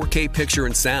premium 4K picture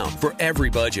and sound for every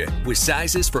budget, with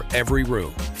sizes for every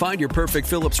room. Find your perfect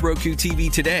Philips Roku TV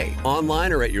today,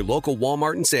 online or at your local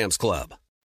Walmart and Sam's Club.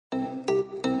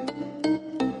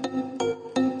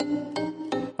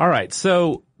 All right,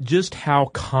 so just how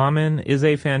common is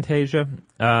aphantasia?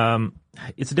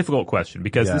 It's a difficult question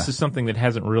because this is something that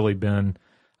hasn't really been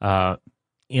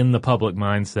in the public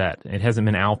mindset. It hasn't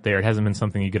been out there. It hasn't been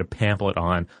something you get a pamphlet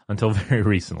on until very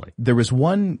recently. There was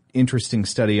one interesting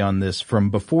study on this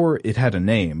from before it had a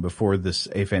name, before this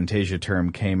aphantasia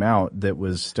term came out, that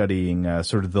was studying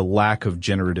sort of the lack of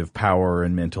generative power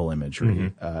in mental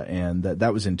imagery. And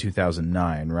that was in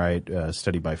 2009, right? A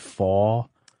study by Faw.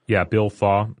 Yeah, Bill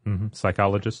Faw,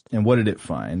 psychologist. And what did it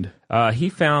find? He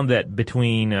found that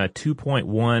between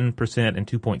 2.1% and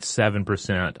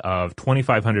 2.7% of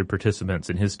 2,500 participants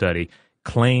in his study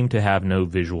claimed to have no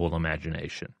visual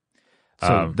imagination.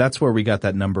 So that's where we got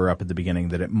that number up at the beginning,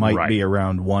 that it might be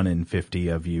around 1 in 50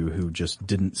 of you who just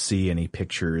didn't see any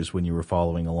pictures when you were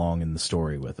following along in the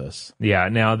story with us. Yeah.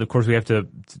 Now, of course, we have to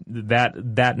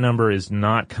that number is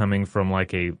not coming from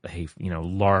like a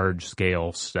large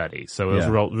scale study. So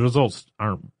those results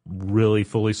aren't really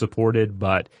fully supported,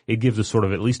 but it gives us sort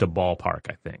of at least a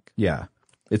ballpark, I think. Yeah,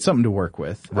 it's something to work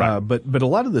with. Right. But a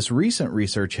lot of this recent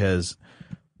research has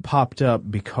popped up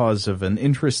because of an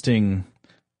interesting,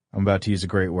 I'm about to use a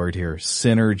great word here,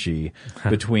 synergy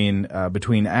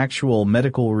between actual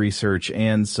medical research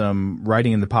and some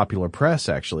writing in the popular press,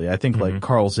 actually. I think like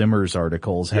Carl Zimmer's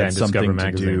articles had something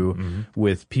to do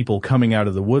with people coming out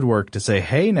of the woodwork to say,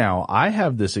 hey, now I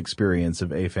have this experience of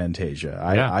aphantasia.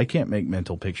 I can't make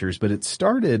mental pictures, but it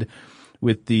started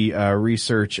with the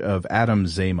research of Adam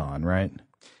Zaman, right?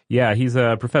 Yeah, he's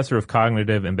a professor of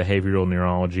cognitive and behavioral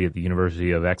neurology at the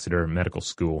University of Exeter Medical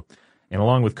School. And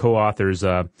along with co-authors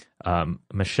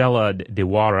Michela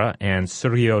Dewara and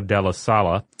Sergio Della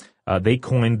Sala, they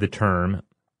coined the term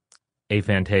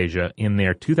aphantasia in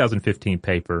their 2015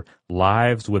 paper,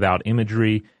 Lives Without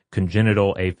Imagery,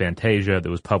 congenital aphantasia that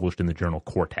was published in the journal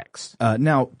Cortex.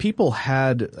 Now, people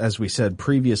had, as we said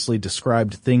previously,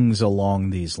 described things along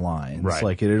these lines. Right.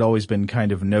 Like, it had always been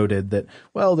kind of noted that,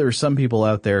 well, there are some people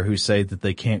out there who say that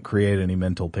they can't create any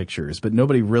mental pictures, but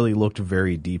nobody really looked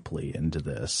very deeply into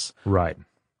this. Right.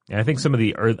 And I think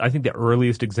the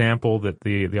earliest example that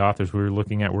the authors we were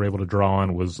looking at were able to draw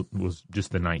on was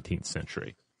just the 19th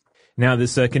century. Now,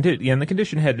 this the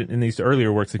condition had, in these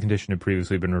earlier works, the condition had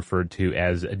previously been referred to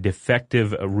as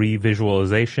defective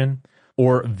revisualization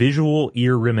or visual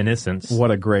ear reminiscence.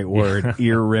 What a great word,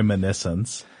 ear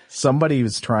reminiscence. Somebody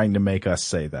was trying to make us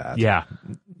say that. Yeah.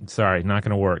 Sorry, not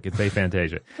going to work. It's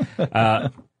aphantasia.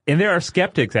 And there are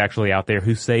skeptics actually out there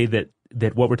who say that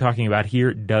what we're talking about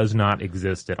here does not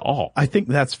exist at all. I think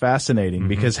that's fascinating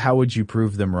because how would you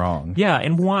prove them wrong? Yeah,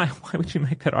 and why would you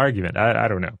make that argument? I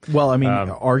don't know. Well, I mean,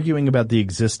 arguing about the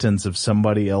existence of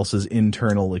somebody else's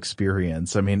internal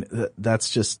experience, I mean, that's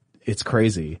just, it's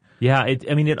crazy. Yeah,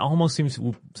 it almost seems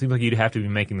like you'd have to be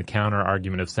making the counter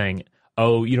argument of saying,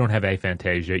 oh, you don't have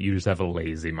aphantasia, you just have a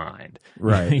lazy mind.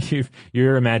 Right.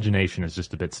 Your imagination is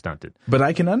just a bit stunted. But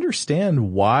I can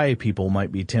understand why people might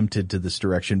be tempted to this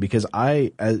direction because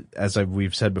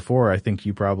we've said before, I think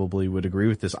you probably would agree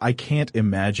with this, I can't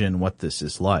imagine what this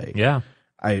is like. Yeah.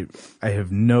 I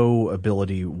have no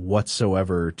ability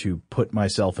whatsoever to put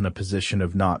myself in a position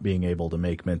of not being able to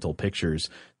make mental pictures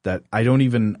that I don't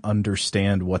even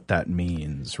understand what that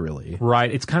means, really.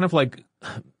 Right. It's kind of like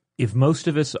if most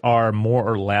of us are more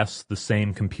or less the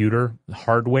same computer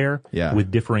hardware with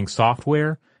differing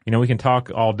software, we can talk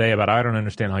all day about, I don't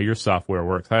understand how your software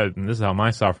works. And this is how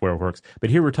my software works. But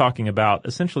here we're talking about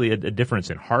essentially a difference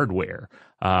in hardware.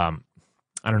 I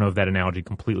don't know if that analogy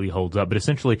completely holds up, but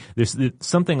essentially there's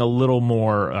something a little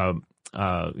more,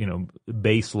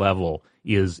 base level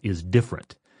is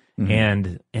different.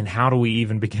 Mm-hmm. And how do we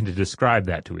even begin to describe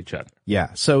that to each other? Yeah.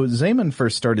 So Zeman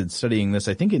first started studying this,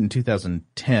 I think in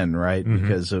 2010, right? Mm-hmm.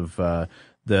 Because of,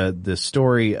 the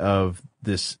story of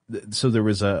this. So there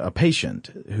was a patient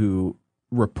who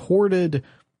reported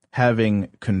having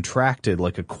acquired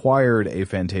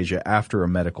aphantasia after a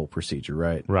medical procedure,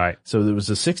 right? Right. So there was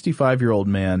a 65-year-old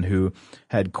man who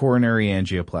had coronary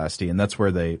angioplasty, and that's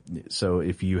where so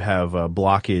if you have a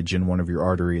blockage in one of your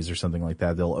arteries or something like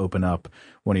that, they'll open up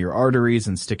one of your arteries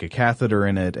and stick a catheter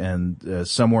in it, and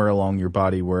somewhere along your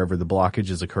body, wherever the blockage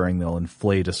is occurring, they'll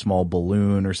inflate a small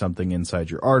balloon or something inside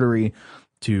your artery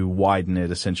to widen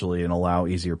it essentially and allow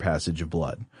easier passage of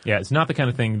blood. Yeah, it's not the kind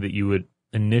of thing that you would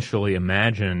initially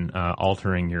imagine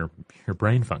altering your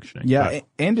brain functioning. Yeah,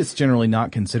 and it's generally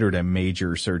not considered a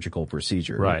major surgical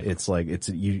procedure. Right. It's like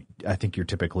I think you're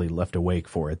typically left awake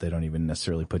for it. They don't even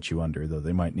necessarily put you under, though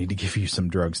they might need to give you some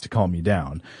drugs to calm you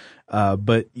down.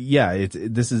 But yeah,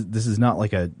 this is not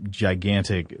like a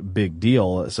gigantic big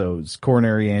deal. So it's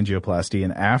coronary angioplasty,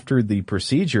 and after the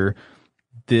procedure,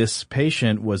 this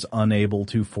patient was unable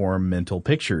to form mental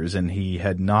pictures, and he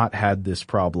had not had this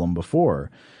problem before.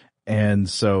 And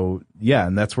so, yeah,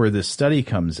 and that's where this study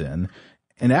comes in.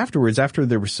 And afterwards, after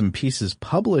there were some pieces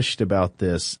published about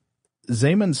this,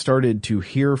 Zeman started to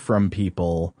hear from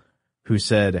people who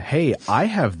said, hey, I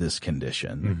have this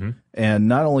condition. Mm-hmm. And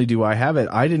not only do I have it,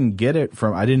 I didn't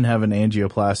have an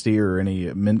angioplasty or any,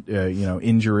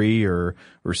 injury or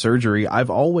surgery. I've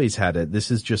always had it.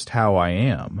 This is just how I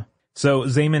am. So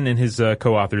Zeman and his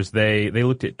co-authors, they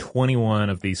looked at 21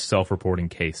 of these self-reporting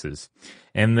cases,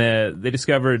 and they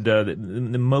discovered that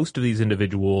most of these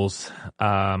individuals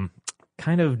kind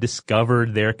of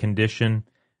discovered their condition,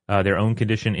 their own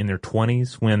condition in their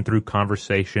 20s, when through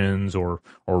conversations or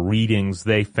readings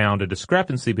they found a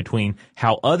discrepancy between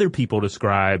how other people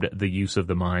described the use of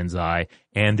the mind's eye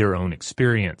and their own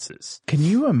experiences. Can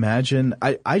you imagine?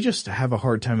 I just have a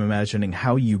hard time imagining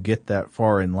how you get that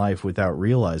far in life without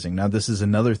realizing. Now, this is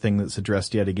another thing that's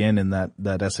addressed yet again in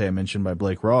that essay I mentioned by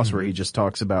Blake Ross, mm-hmm. where he just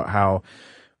talks about how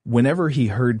whenever he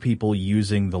heard people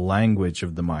using the language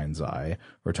of the mind's eye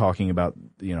or talking about,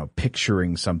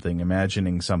 picturing something,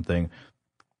 imagining something,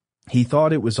 he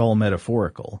thought it was all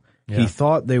metaphorical. Yeah. He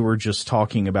thought they were just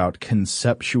talking about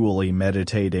conceptually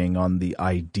meditating on the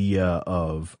idea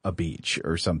of a beach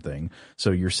or something.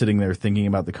 So you're sitting there thinking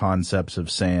about the concepts of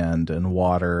sand and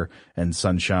water and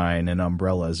sunshine and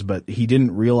umbrellas, but he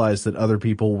didn't realize that other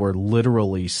people were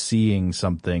literally seeing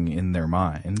something in their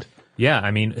mind. Yeah,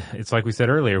 I mean, it's like we said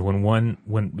earlier, when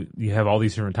you have all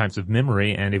these different types of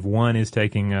memory, and if one is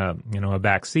taking a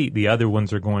back seat, the other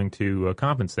ones are going to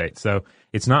compensate. So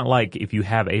it's not like if you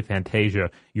have aphantasia,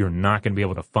 you're not going to be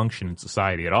able to function in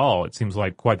society at all. It seems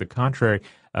like quite the contrary.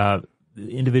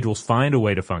 individuals find a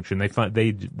way to function.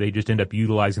 They just end up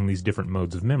utilizing these different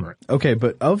modes of memory. Okay,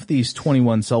 but of these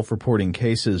 21 self-reporting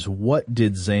cases, what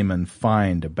did Zaman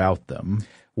find about them?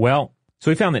 Well, so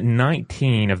he found that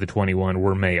 19 of the 21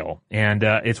 were male, and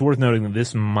it's worth noting that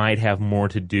this might have more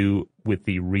to do with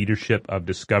the readership of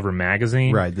Discover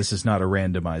magazine. Right, this is not a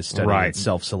randomized study. Right. It's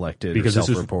self-selected because or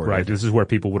self-reported. This is where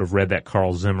people would have read that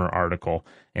Carl Zimmer article,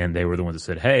 and they were the ones that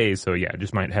said, hey, so yeah, it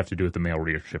just might have to do with the male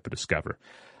readership of Discover.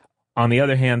 On the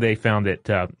other hand, they found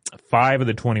that 5 of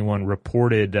the 21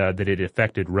 reported that it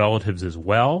affected relatives as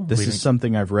well. This is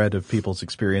something I've read of people's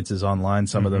experiences online.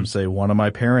 Some of them say, one of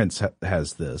my parents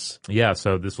has this. Yeah,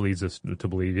 so this leads us to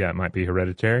believe, it might be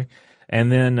hereditary.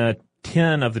 And then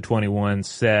 10 of the 21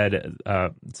 said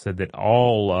that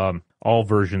all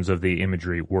versions of the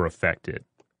imagery were affected.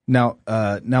 Now,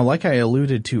 like I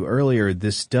alluded to earlier,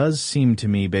 this does seem to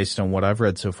me, based on what I've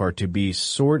read so far, to be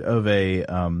sort of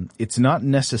it's not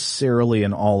necessarily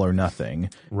an all or nothing.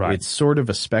 Right. It's sort of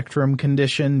a spectrum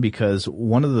condition, because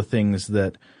one of the things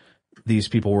that these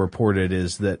people reported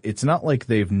is that it's not like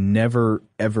they've never,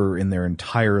 ever in their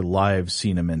entire lives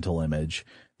seen a mental image.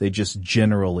 They just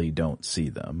generally don't see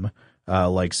them.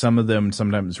 Like some of them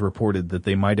sometimes reported that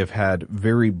they might have had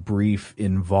very brief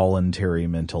involuntary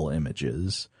mental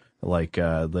images. Like,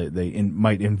 they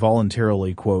might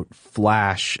involuntarily, quote,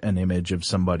 flash an image of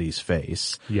somebody's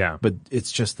face. Yeah. But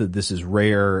it's just that this is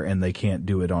rare and they can't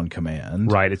do it on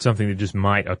command. Right. It's something that just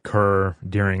might occur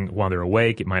while they're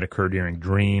awake. It might occur during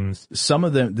dreams. Some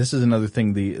of them, this is another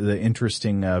thing, the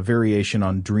interesting variation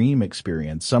on dream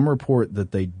experience. Some report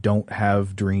that they don't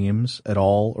have dreams at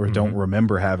all, or don't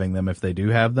remember having them if they do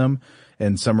have them.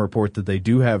 And some report that they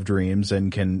do have dreams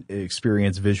and can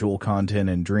experience visual content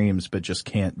in dreams, but just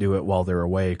can't do it while they're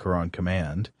awake or on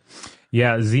command.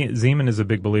 Yeah, Zeman is a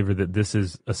big believer that this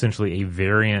is essentially a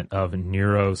variant of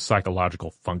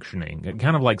neuropsychological functioning,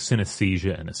 kind of like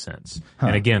synesthesia in a sense,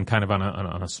 and again, kind of on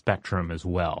a spectrum as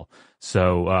well.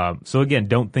 So again,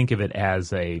 don't think of it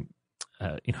as a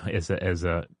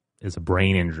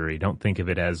brain injury. Don't think of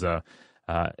it as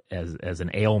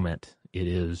an ailment. It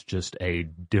is just a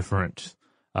different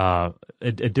way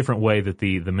that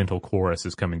the mental chorus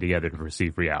is coming together to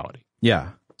perceive reality. Yeah.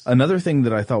 Another thing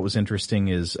that I thought was interesting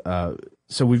is,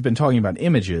 so we've been talking about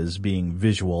images being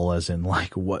visual, as in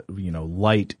like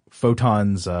light,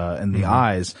 photons, and the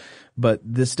eyes, but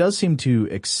this does seem to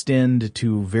extend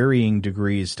to varying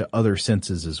degrees to other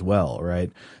senses as well,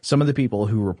 right? Some of the people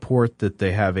who report that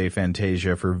they have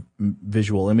aphantasia for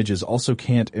visual images also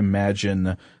can't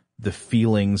imagine the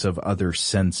feelings of other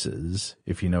senses,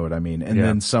 if you know what I mean. And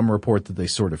then some report that they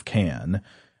sort of can,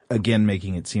 again,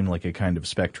 making it seem like a kind of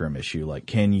spectrum issue. Like,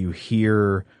 can you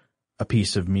hear a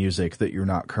piece of music that you're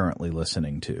not currently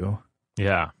listening to?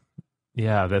 Yeah.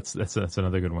 Yeah, that's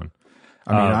another good one.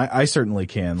 I mean, I certainly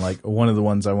can. Like, one of the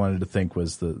ones I wanted to think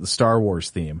was the Star Wars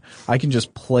theme. I can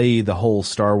just play the whole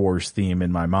Star Wars theme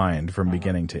in my mind from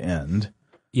beginning to end.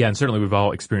 Yeah, and certainly we've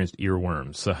all experienced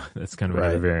earworms, so that's kind of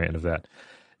another variant of that.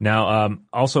 Now,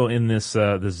 also in this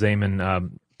the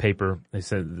Zaman paper, they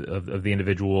said of the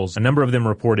individuals, a number of them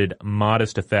reported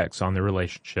modest effects on their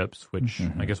relationships, which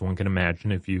I guess one can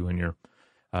imagine if you and your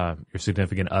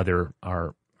significant other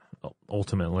are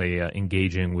ultimately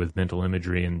engaging with mental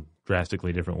imagery in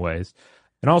drastically different ways.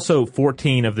 And also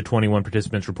 14 of the 21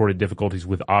 participants reported difficulties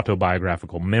with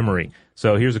autobiographical memory.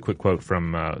 So here's a quick quote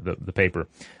from the paper.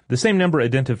 The same number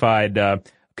identified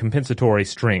compensatory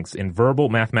strengths in verbal,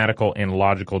 mathematical, and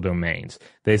logical domains.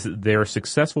 Their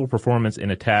successful performance in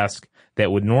a task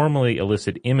that would normally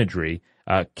elicit imagery,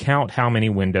 count how many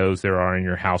windows there are in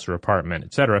your house or apartment,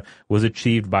 etc., was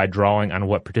achieved by drawing on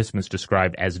what participants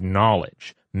described as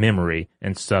knowledge, memory,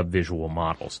 and sub-visual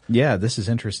models. Yeah, this is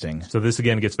interesting. So this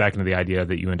again gets back into the idea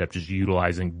that you end up just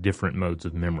utilizing different modes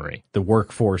of memory. The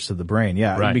workforce of the brain,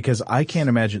 yeah. Right. Because I can't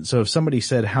imagine, so if somebody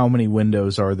said, how many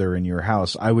windows are there in your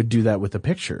house, I would do that with a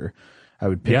picture. I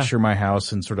would picture my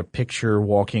house and sort of picture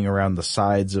walking around the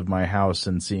sides of my house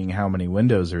and seeing how many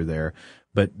windows are there.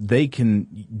 But they can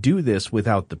do this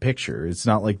without the picture. It's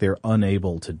not like they're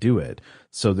unable to do it.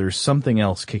 So there's something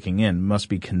else kicking in. It must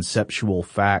be conceptual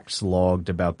facts logged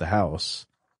about the house.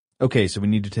 Okay, so we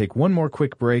need to take one more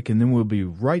quick break, and then we'll be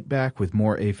right back with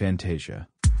more aphantasia.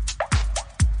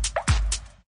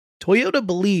 Toyota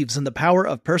believes in the power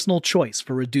of personal choice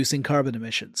for reducing carbon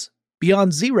emissions.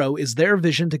 Beyond Zero is their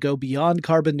vision to go beyond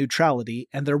carbon neutrality,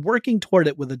 and they're working toward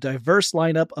it with a diverse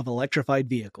lineup of electrified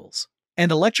vehicles. And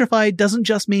electrified doesn't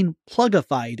just mean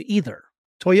plugified either.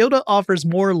 Toyota offers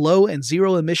more low and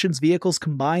zero emissions vehicles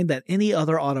combined than any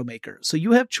other automaker, so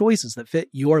you have choices that fit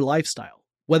your lifestyle.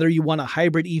 Whether you want a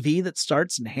hybrid EV that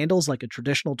starts and handles like a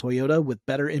traditional Toyota with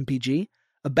better MPG,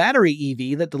 a battery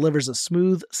EV that delivers a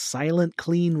smooth, silent,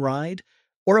 clean ride,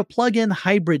 or a plug-in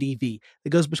hybrid EV that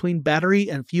goes between battery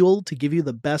and fuel to give you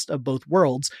the best of both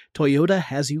worlds, Toyota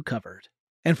has you covered.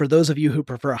 And for those of you who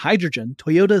prefer hydrogen,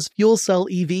 Toyota's fuel cell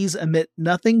EVs emit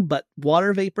nothing but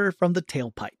water vapor from the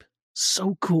tailpipe.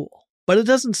 So cool. But it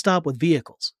doesn't stop with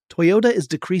vehicles. Toyota is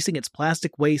decreasing its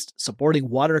plastic waste, supporting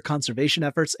water conservation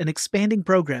efforts, and expanding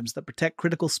programs that protect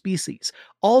critical species,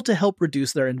 all to help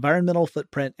reduce their environmental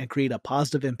footprint and create a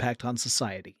positive impact on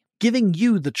society, giving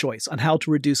you the choice on how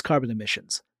to reduce carbon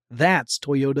emissions. That's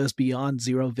Toyota's Beyond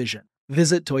Zero vision.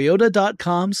 Visit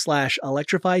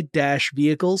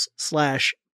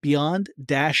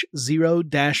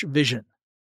toyota.com/electrified-vehicles/beyond-zero-vision.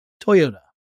 Toyota.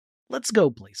 Let's go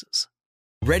places.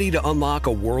 Ready to unlock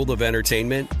a world of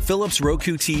entertainment? Philips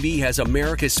Roku TV has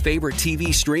America's favorite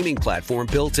TV streaming platform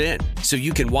built in, so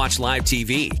you can watch live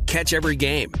TV, catch every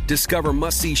game, discover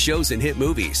must-see shows and hit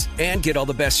movies, and get all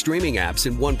the best streaming apps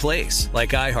in one place,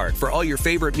 like iHeart for all your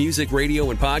favorite music,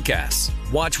 radio, and podcasts.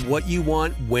 Watch what you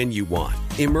want, when you want.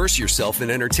 Immerse yourself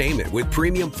in entertainment with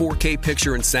premium 4K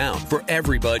picture and sound for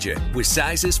every budget, with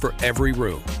sizes for every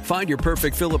room. Find your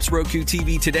perfect Philips Roku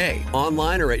TV today,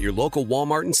 online or at your local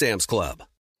Walmart and Sam's Club.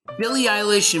 Billie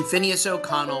Eilish and Phineas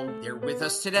O'Connell, they're with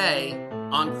us today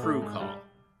on Crew Call.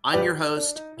 I'm your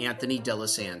host, Anthony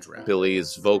D'Alessandro.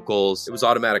 Billie's vocals, it was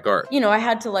automatic art. You know, I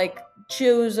had to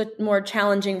choose a more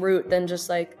challenging route than just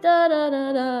da da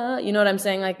da da. You know what I'm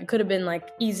saying? It could have been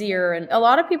easier. And a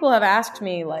lot of people have asked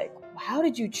me how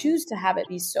did you choose to have it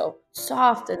be so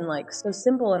soft and so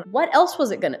simple? And what else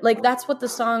was it gonna that's what the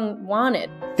song wanted.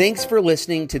 Thanks for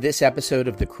listening to this episode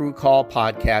of the Crew Call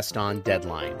podcast on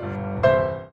Deadline.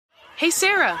 Hey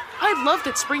Sarah, I loved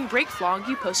that spring break vlog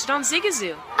you posted on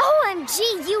Zigazoo. OMG,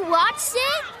 you watched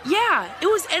it? Yeah, it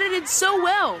was edited so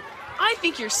well. I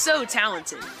think you're so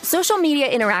talented. Social media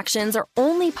interactions are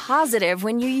only positive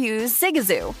when you use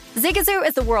Zigazoo. Zigazoo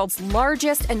is the world's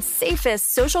largest and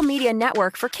safest social media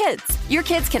network for kids. Your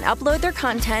kids can upload their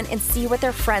content and see what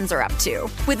their friends are up to.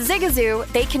 With Zigazoo,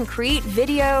 they can create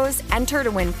videos, enter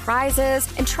to win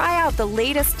prizes, and try out the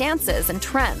latest dances and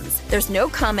trends. There's no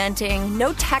commenting,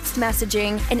 no text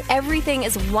messaging, and everything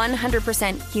is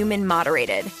 100% human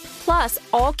moderated. Plus,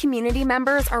 all community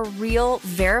members are real,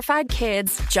 verified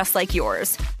kids just like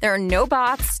yours. There are no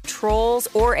bots, trolls,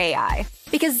 or AI.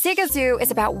 Because Zigazoo is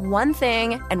about one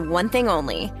thing and one thing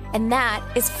only, and that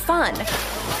is fun.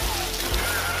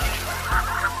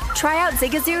 Try out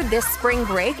Zigazoo this spring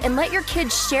break and let your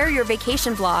kids share your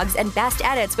vacation vlogs and best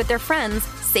edits with their friends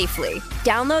safely.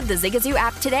 Download the Zigazoo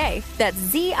app today. That's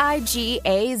Zigazoo.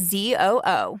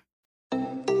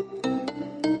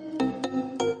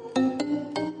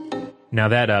 Now,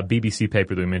 that BBC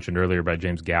paper that we mentioned earlier by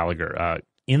James Gallagher,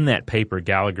 in that paper,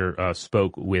 Gallagher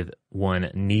spoke with one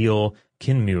Neil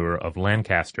Kinmuir of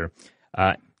Lancaster.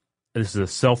 This is a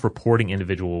self-reporting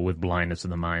individual with blindness of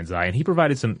the mind's eye, and he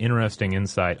provided some interesting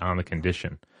insight on the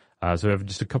condition. So I have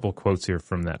just a couple of quotes here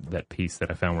from that piece that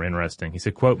I found were interesting. He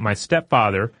said, quote, "My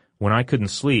stepfather, when I couldn't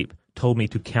sleep, told me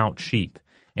to count sheep,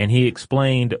 and he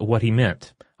explained what he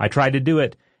meant. I tried to do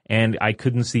it, and I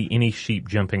couldn't see any sheep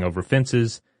jumping over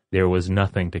fences. There was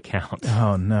nothing to count."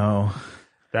 Oh no,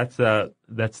 that's an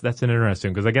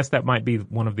interesting, because I guess that might be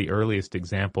one of the earliest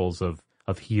examples of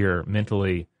here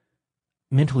mentally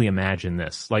imagine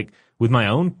this. Like with my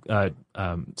own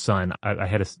son, I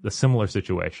had a similar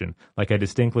situation. I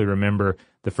distinctly remember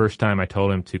the first time I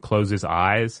told him to close his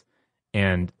eyes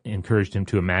and encouraged him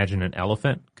to imagine an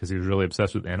elephant, because he was really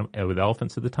obsessed with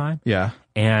elephants at the time. Yeah,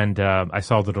 and I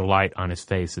saw the delight on his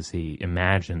face as he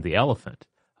imagined the elephant.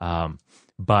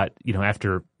 But,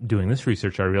 after doing this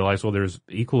research, I realized, well, there's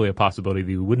equally a possibility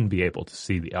that he wouldn't be able to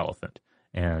see the elephant.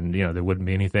 And, there wouldn't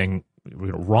be anything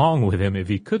wrong with him if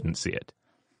he couldn't see it.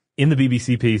 In the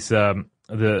BBC piece, the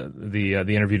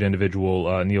interviewed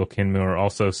individual, Neil Kinmuir,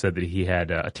 also said that he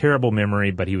had a terrible memory,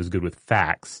 but he was good with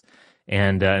facts.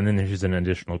 And then there's an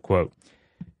additional quote.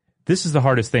 "This is the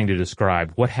hardest thing to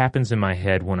describe. What happens in my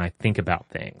head when I think about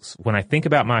things? When I think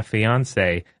about my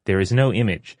fiancée, there is no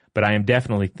image, but I am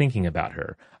definitely thinking about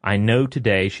her. I know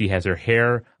today she has her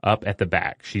hair up at the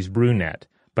back. She's brunette.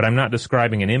 But I'm not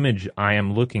describing an image I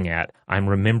am looking at. I'm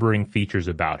remembering features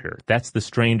about her. That's the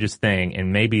strangest thing,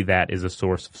 and maybe that is a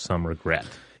source of some regret."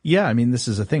 Yeah, this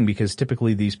is a thing, because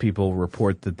typically these people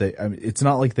report that it's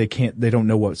not like they don't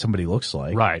know what somebody looks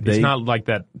like. Right. It's not like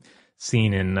that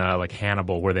scene in like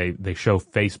Hannibal where they show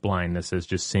face blindness as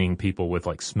just seeing people with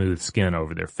like smooth skin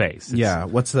over their face. Yeah,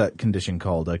 what's that condition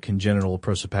called? Congenital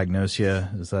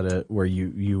prosopagnosia? Is that where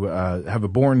you have a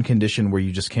born condition where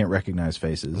you just can't recognize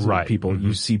faces? Right. People,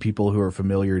 you see people who are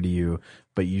familiar to you,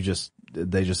 but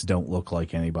they just don't look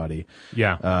like anybody.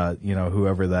 Yeah.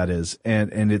 Whoever that is.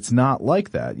 And it's not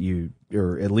like that.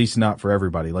 Or at least not for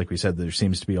everybody. Like we said, there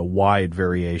seems to be a wide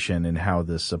variation in how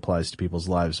this applies to people's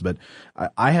lives. But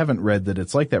I haven't read that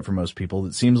it's like that for most people.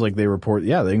 It seems like they report, they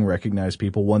can recognize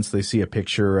people once they see a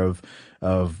picture of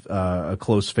a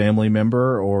close family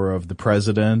member or of the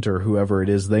president or whoever it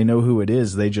is. They know who it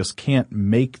is. They just can't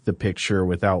make the picture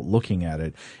without looking at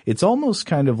it. It's almost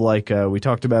kind of like we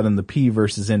talked about in the P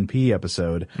versus NP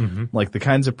episode, like the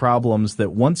kinds of problems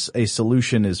that once a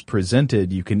solution is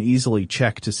presented, you can easily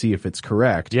check to see if it's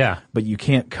correct. Yeah. But you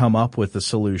can't come up with a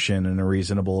solution in a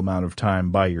reasonable amount of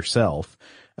time by yourself.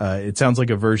 It sounds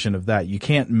like a version of that. You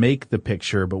can't make the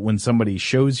picture, but when somebody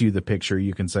shows you the picture,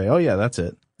 you can say, oh yeah, that's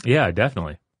it. Yeah,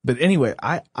 definitely. But anyway,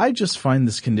 I just find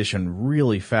this condition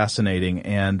really fascinating.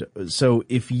 And so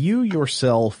if you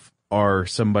yourself are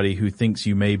somebody who thinks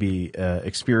you may be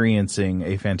experiencing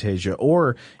aphantasia,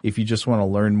 or if you just want to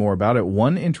learn more about it,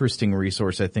 one interesting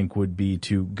resource I think would be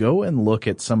to go and look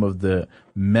at some of the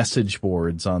message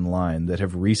boards online that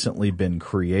have recently been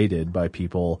created by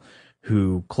people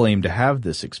who claim to have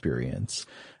this experience.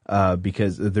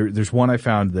 Because there's one I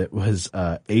found that was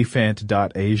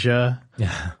aphant.asia.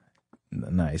 Yeah.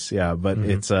 Nice. Yeah. But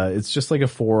it's just like a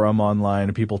forum online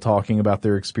of people talking about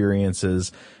their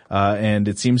experiences. And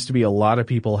it seems to be a lot of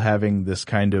people having this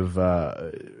kind of,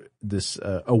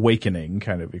 awakening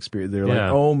kind of experience. They're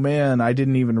like, oh man, I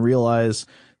didn't even realize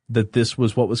that this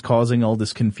was what was causing all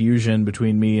this confusion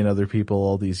between me and other people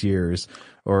all these years.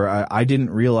 Or I didn't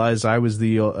realize I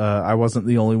wasn't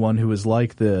the only one who was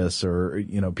like this. Or,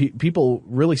 people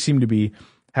really seem to be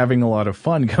having a lot of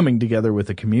fun coming together with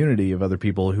a community of other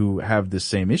people who have this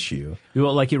same issue.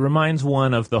 Well, like it reminds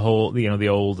one of the whole, the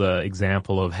old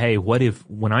example of, hey, what if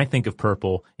when I think of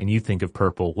purple and you think of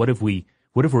purple, what if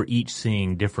we're each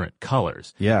seeing different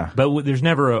colors? Yeah. But there's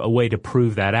never a way to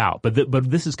prove that out. But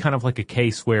this is kind of like a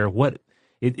case where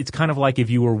it's kind of like if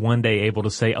you were one day able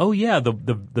to say, oh yeah,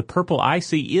 the purple I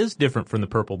see is different from the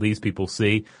purple these people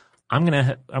see. I'm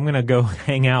gonna go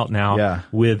hang out now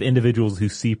with individuals who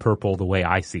see purple the way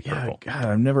I see purple. God,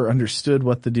 I've never understood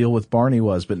what the deal with Barney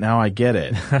was, but now I get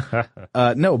it.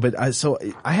 So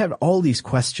I have all these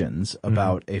questions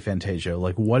about aphantasia,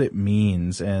 like what it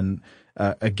means, and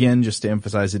again, just to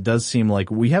emphasize, it does seem like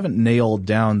we haven't nailed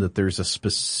down that there's a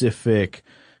specific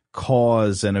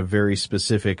cause and a very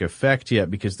specific effect yet,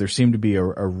 because there seem to be a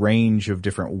range of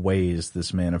different ways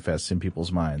this manifests in people's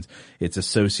minds. It's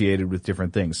associated with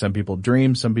different things. Some people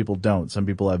dream, some people don't. Some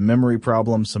people have memory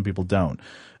problems, some people don't.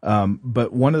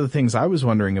 But one of the things I was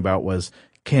wondering about was,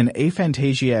 can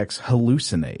aphantasiacs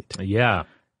hallucinate? Yeah.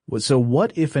 So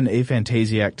what if an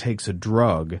aphantasiac takes a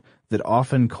drug that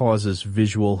often causes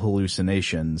visual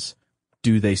hallucinations?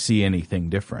 Do they see anything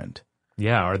different?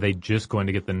 Yeah, are they just going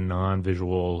to get the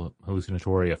non-visual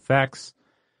hallucinatory effects?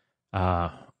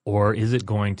 Or is it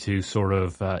going to sort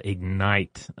of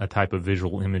ignite a type of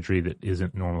visual imagery that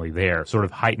isn't normally there, sort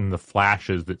of heighten the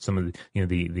flashes that some of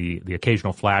the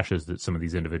occasional flashes that some of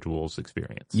these individuals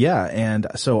experience? Yeah, and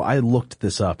so I looked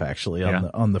this up actually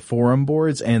on the forum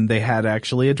boards, and they had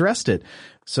actually addressed it.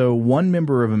 So one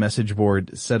member of a message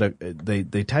board said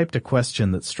they typed a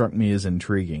question that struck me as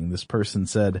intriguing. This person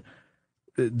said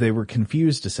they were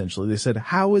confused essentially. They said,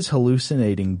 "How is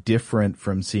hallucinating different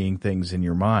from seeing things in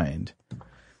your mind?"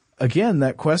 Again,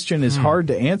 that question is hard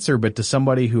to answer, but to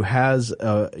somebody who has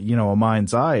a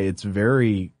mind's eye, it's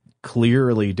very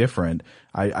clearly different.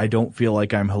 I don't feel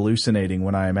like I'm hallucinating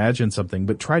when I imagine something,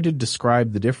 but try to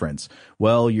describe the difference.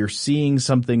 Well, you're seeing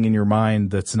something in your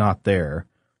mind that's not there.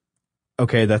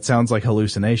 Okay, that sounds like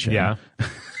hallucination. Yeah.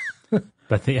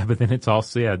 But then it's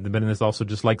also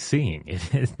just like seeing.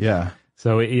 Yeah.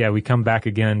 So we come back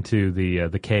again to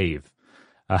the cave.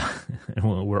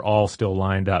 And we're all still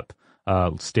lined up,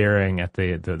 staring at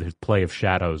the play of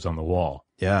shadows on the wall.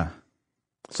 Yeah.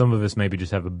 Some of us maybe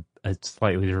just have a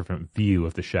slightly different view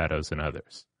of the shadows than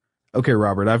others. Okay,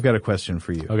 Robert, I've got a question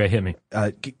for you. Okay, hit me.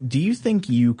 Do you think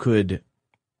you could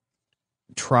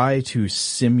try to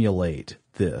simulate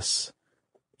this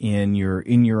in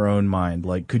your own mind?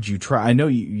 Like, could you try? I know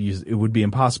it would be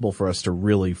impossible for us to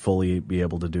really fully be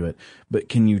able to do it, but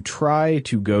can you try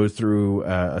to go through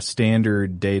a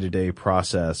standard day-to-day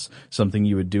process, something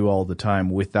you would do all the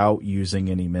time without using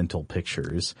any mental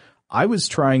pictures? I was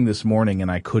trying this morning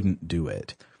and I couldn't do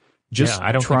it. Just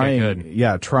I don't think I could.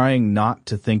 Yeah, trying not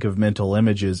to think of mental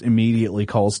images immediately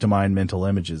calls to mind mental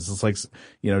images. It's like,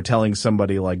 telling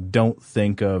somebody like, don't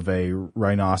think of a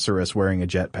rhinoceros wearing a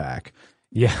jetpack.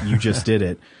 Yeah. You just did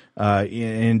it.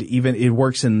 And even it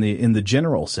works in the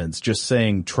general sense, just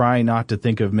saying, try not to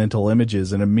think of mental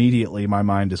images, and immediately my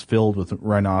mind is filled with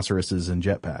rhinoceroses and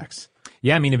jetpacks.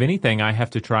 Yeah. I mean, if anything, I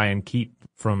have to try and keep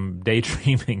from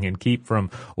daydreaming and keep from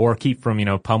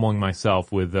pummeling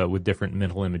myself with different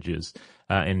mental images,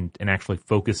 and actually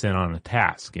focus in on a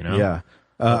task, Yeah.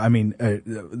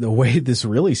 The way this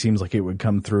really seems like it would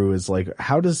come through is like,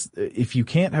 if you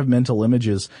can't have mental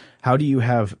images, how do you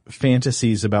have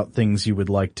fantasies about things you would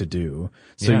like to do?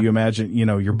 So you imagine,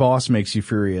 your boss makes you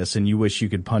furious and you wish you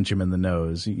could punch him in the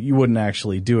nose. You wouldn't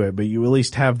actually do it, but you at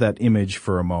least have that image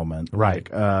for a moment. Right.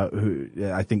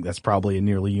 I think that's probably a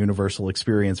nearly universal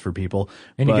experience for people.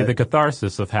 And you get the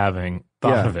catharsis of having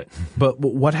thought of it. But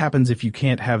what happens if you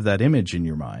can't have that image in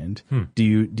your mind? Do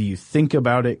you think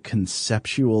about it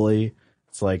conceptually?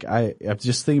 It's like, I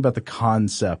just think about the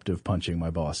concept of punching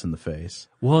my boss in the face.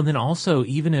 Well, and then also,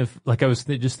 even if, like, I was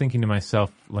just thinking to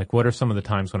myself, like, what are some of the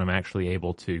times when I'm actually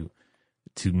able to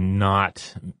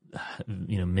not,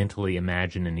 mentally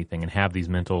imagine anything and have these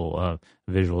mental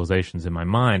visualizations in my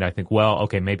mind? I think, well,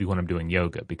 okay, maybe when I'm doing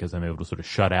yoga, because I'm able to sort of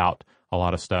shut out a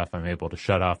lot of stuff. I'm able to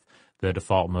shut off the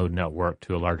default mode network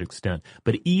to a large extent.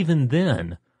 But even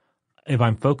then, if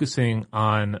I'm focusing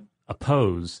on a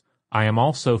pose, I am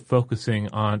also focusing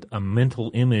on a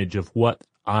mental image of what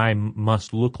I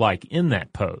must look like in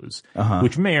that pose,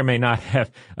 which may or may not have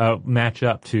match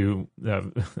up to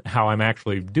how I'm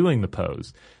actually doing the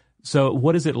pose. So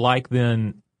what is it like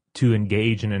then to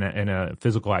engage in a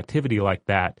physical activity like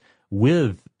that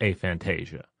with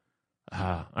aphantasia?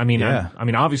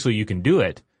 Obviously you can do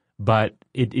it, but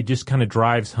it just kind of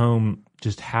drives home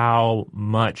just how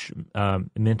much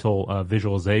mental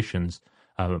visualizations,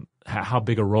 how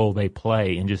big a role they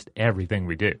play in just everything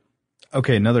we do.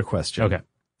 Okay, another question. Okay.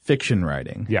 Fiction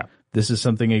writing. Yeah. This is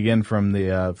something again from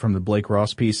the Blake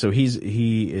Ross piece. So he's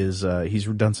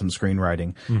done some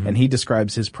screenwriting, and he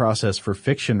describes his process for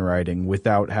fiction writing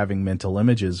without having mental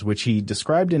images, which he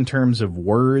described in terms of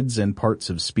words and parts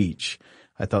of speech.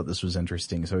 I thought this was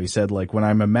interesting. So he said, like, when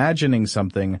I'm imagining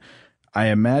something, I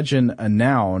imagine a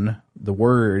noun, the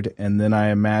word, and then I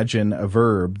imagine a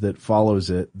verb that follows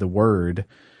it, the word.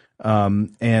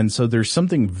 And so there's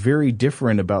something very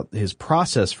different about his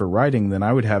process for writing than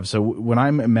I would have. So when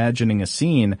I'm imagining a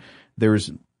scene,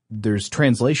 there's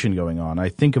translation going on. I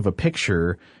think of a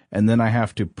picture and then I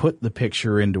have to put the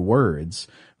picture into words.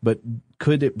 But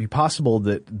could it be possible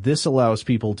that this allows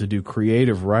people to do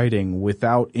creative writing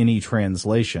without any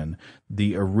translation?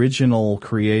 The original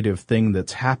creative thing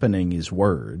that's happening is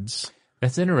words.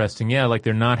 That's interesting. Yeah, like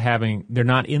they're not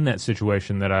in that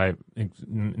situation that I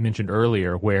mentioned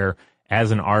earlier, where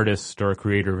as an artist or a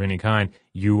creator of any kind,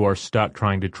 you are stuck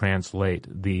trying to translate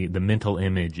the mental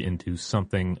image into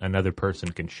something another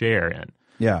person can share in.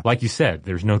 Yeah. Like you said,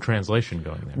 there's no translation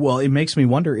going there. Well, it makes me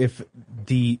wonder if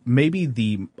maybe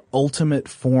the ultimate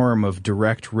form of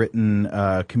direct written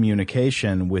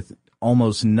communication with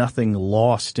almost nothing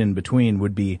lost in between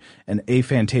would be an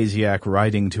aphantasiac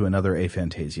writing to another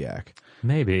aphantasiac.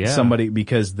 Maybe, yeah.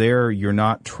 Because there you're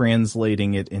not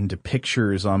translating it into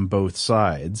pictures on both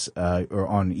sides, or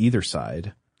on either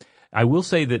side. I will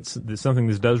say that something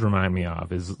this does remind me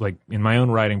of is, like, in my own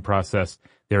writing process,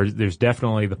 there's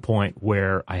definitely the point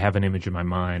where I have an image in my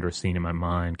mind or a scene in my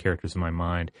mind, characters in my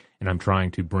mind, and I'm trying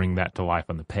to bring that to life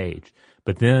on the page.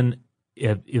 But then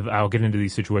if I'll get into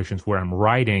these situations where I'm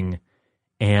writing,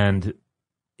 and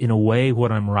in a way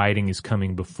what I'm writing is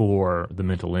coming before the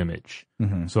mental image.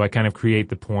 Mm-hmm. So I kind of create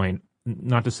the point,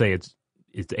 not to say it's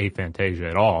aphantasia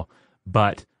at all,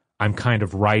 but I'm kind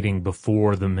of writing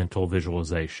before the mental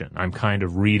visualization. I'm kind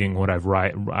of reading what I've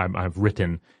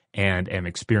written and am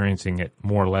experiencing it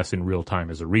more or less in real time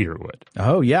as a reader would.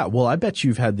 Oh, yeah. Well, I bet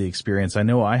you've had the experience, I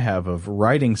know I have, of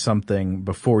writing something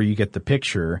before you get the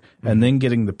picture, and then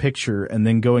getting the picture, and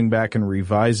then going back and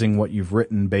revising what you've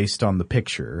written based on the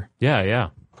picture. Yeah,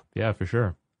 for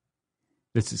sure.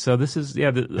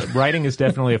 Writing is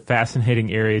definitely a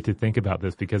fascinating area to think about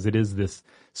this, because it is this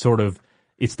sort of,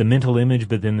 it's the mental image,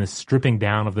 but then the stripping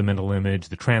down of the mental image,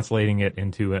 the translating it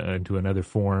into another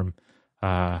form.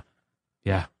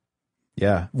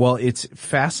 Yeah. Well, it's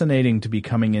fascinating to be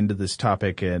coming into this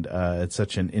topic, and it's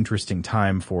such an interesting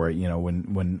time for it. You know,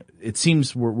 when it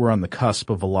seems we're on the cusp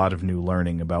of a lot of new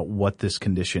learning about what this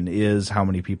condition is, how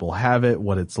many people have it,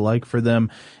 what it's like for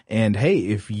them. And hey,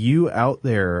 if you out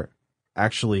there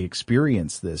actually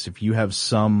experience this, if you have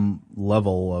some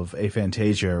level of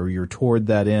aphantasia or you're toward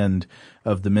that end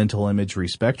of the mental imagery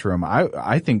spectrum,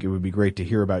 I think it would be great to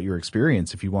hear about your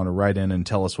experience if you want to write in and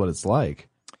tell us what it's like.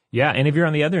 Yeah, and if you're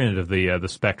on the other end of the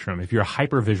spectrum, if you're a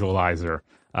hypervisualizer,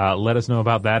 let us know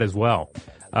about that as well.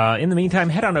 In the meantime,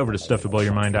 head on over to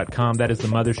StuffToBlowYourMind.com. That is the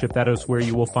mothership. That is where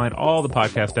you will find all the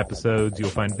podcast episodes. You'll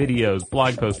find videos,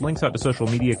 blog posts, links out to social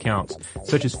media accounts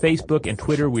such as Facebook and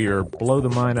Twitter. We are Blow the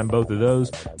Mind on both of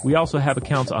those. We also have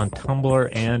accounts on Tumblr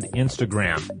and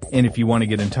Instagram. And if you want to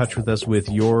get in touch with us with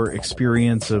your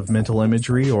experience of mental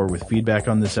imagery or with feedback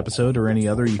on this episode or any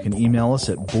other, you can email us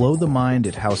at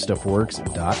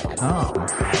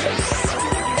blowthemind@howstuffworks.com.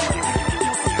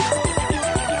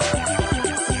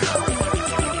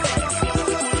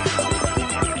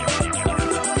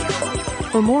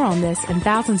 For more on this and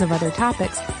thousands of other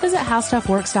topics, visit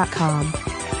howstuffworks.com.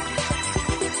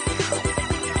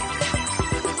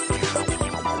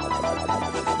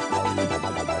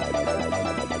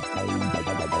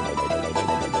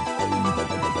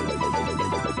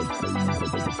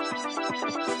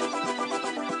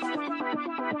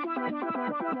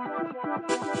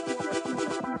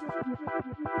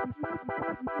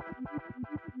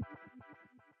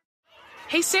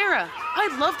 Hey Sarah,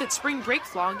 I love that spring break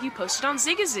vlog you posted on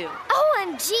Zigazoo.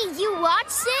 OMG, you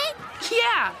watched it?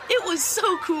 Yeah, it was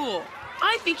so cool.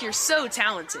 I think you're so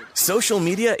talented. Social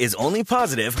media is only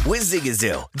positive with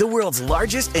Zigazoo, the world's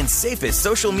largest and safest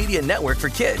social media network for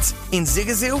kids. In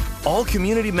Zigazoo, all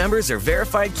community members are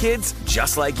verified kids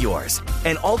just like yours,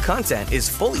 and all content is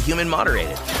fully human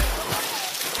moderated.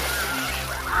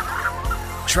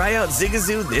 Try out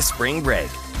Zigazoo this spring break.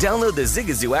 Download the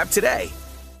Zigazoo app today.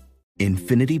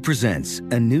 Infinity presents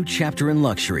a new chapter in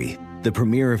luxury, the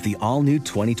premiere of the all-new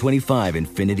 2025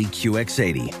 Infinity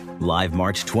QX80, live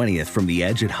March 20th from the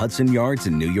Edge at Hudson Yards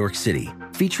in New York City,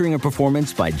 featuring a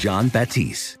performance by John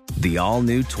Batiste. The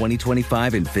all-new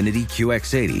 2025 Infinity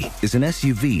QX80 is an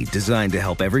SUV designed to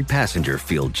help every passenger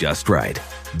feel just right.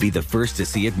 Be the first to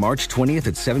see it March 20th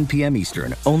at 7 p.m.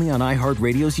 Eastern, only on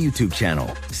iHeartRadio's YouTube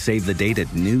channel. Save the date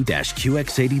at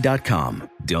new-QX80.com.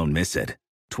 Don't miss it.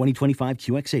 2025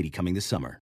 QX80 coming this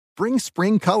summer. Bring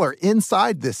spring color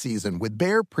inside this season with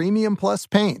Behr Premium Plus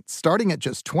paint, starting at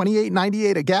just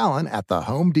 $28.98 a gallon at the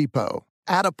Home Depot.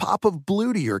 Add a pop of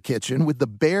blue to your kitchen with the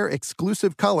Behr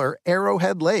exclusive color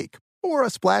Arrowhead Lake, or a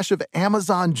splash of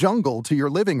Amazon Jungle to your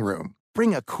living room.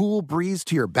 Bring a cool breeze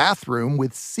to your bathroom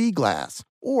with Sea Glass,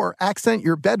 or accent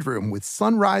your bedroom with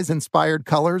sunrise-inspired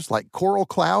colors like Coral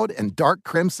Cloud and Dark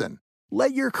Crimson.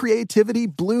 Let your creativity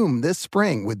bloom this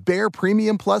spring with Behr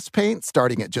Premium Plus paint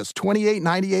starting at just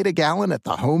 $28.98 a gallon at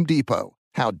the Home Depot.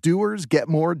 How doers get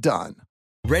more done.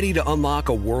 Ready to unlock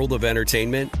a world of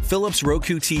entertainment? Philips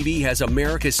Roku TV has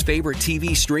America's favorite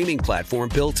TV streaming platform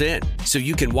built in, so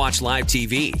you can watch live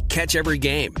TV, catch every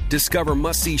game, discover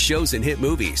must-see shows and hit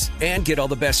movies, and get all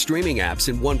the best streaming apps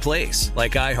in one place,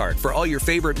 like iHeart for all your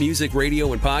favorite music,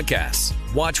 radio, and podcasts.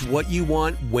 Watch what you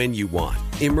want, when you want.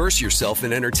 Immerse yourself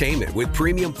in entertainment with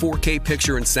premium 4K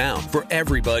picture and sound for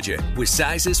every budget, with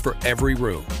sizes for every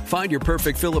room. Find your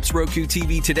perfect Philips Roku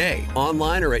TV today,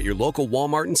 online or at your local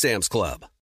Walmart and Sam's Club.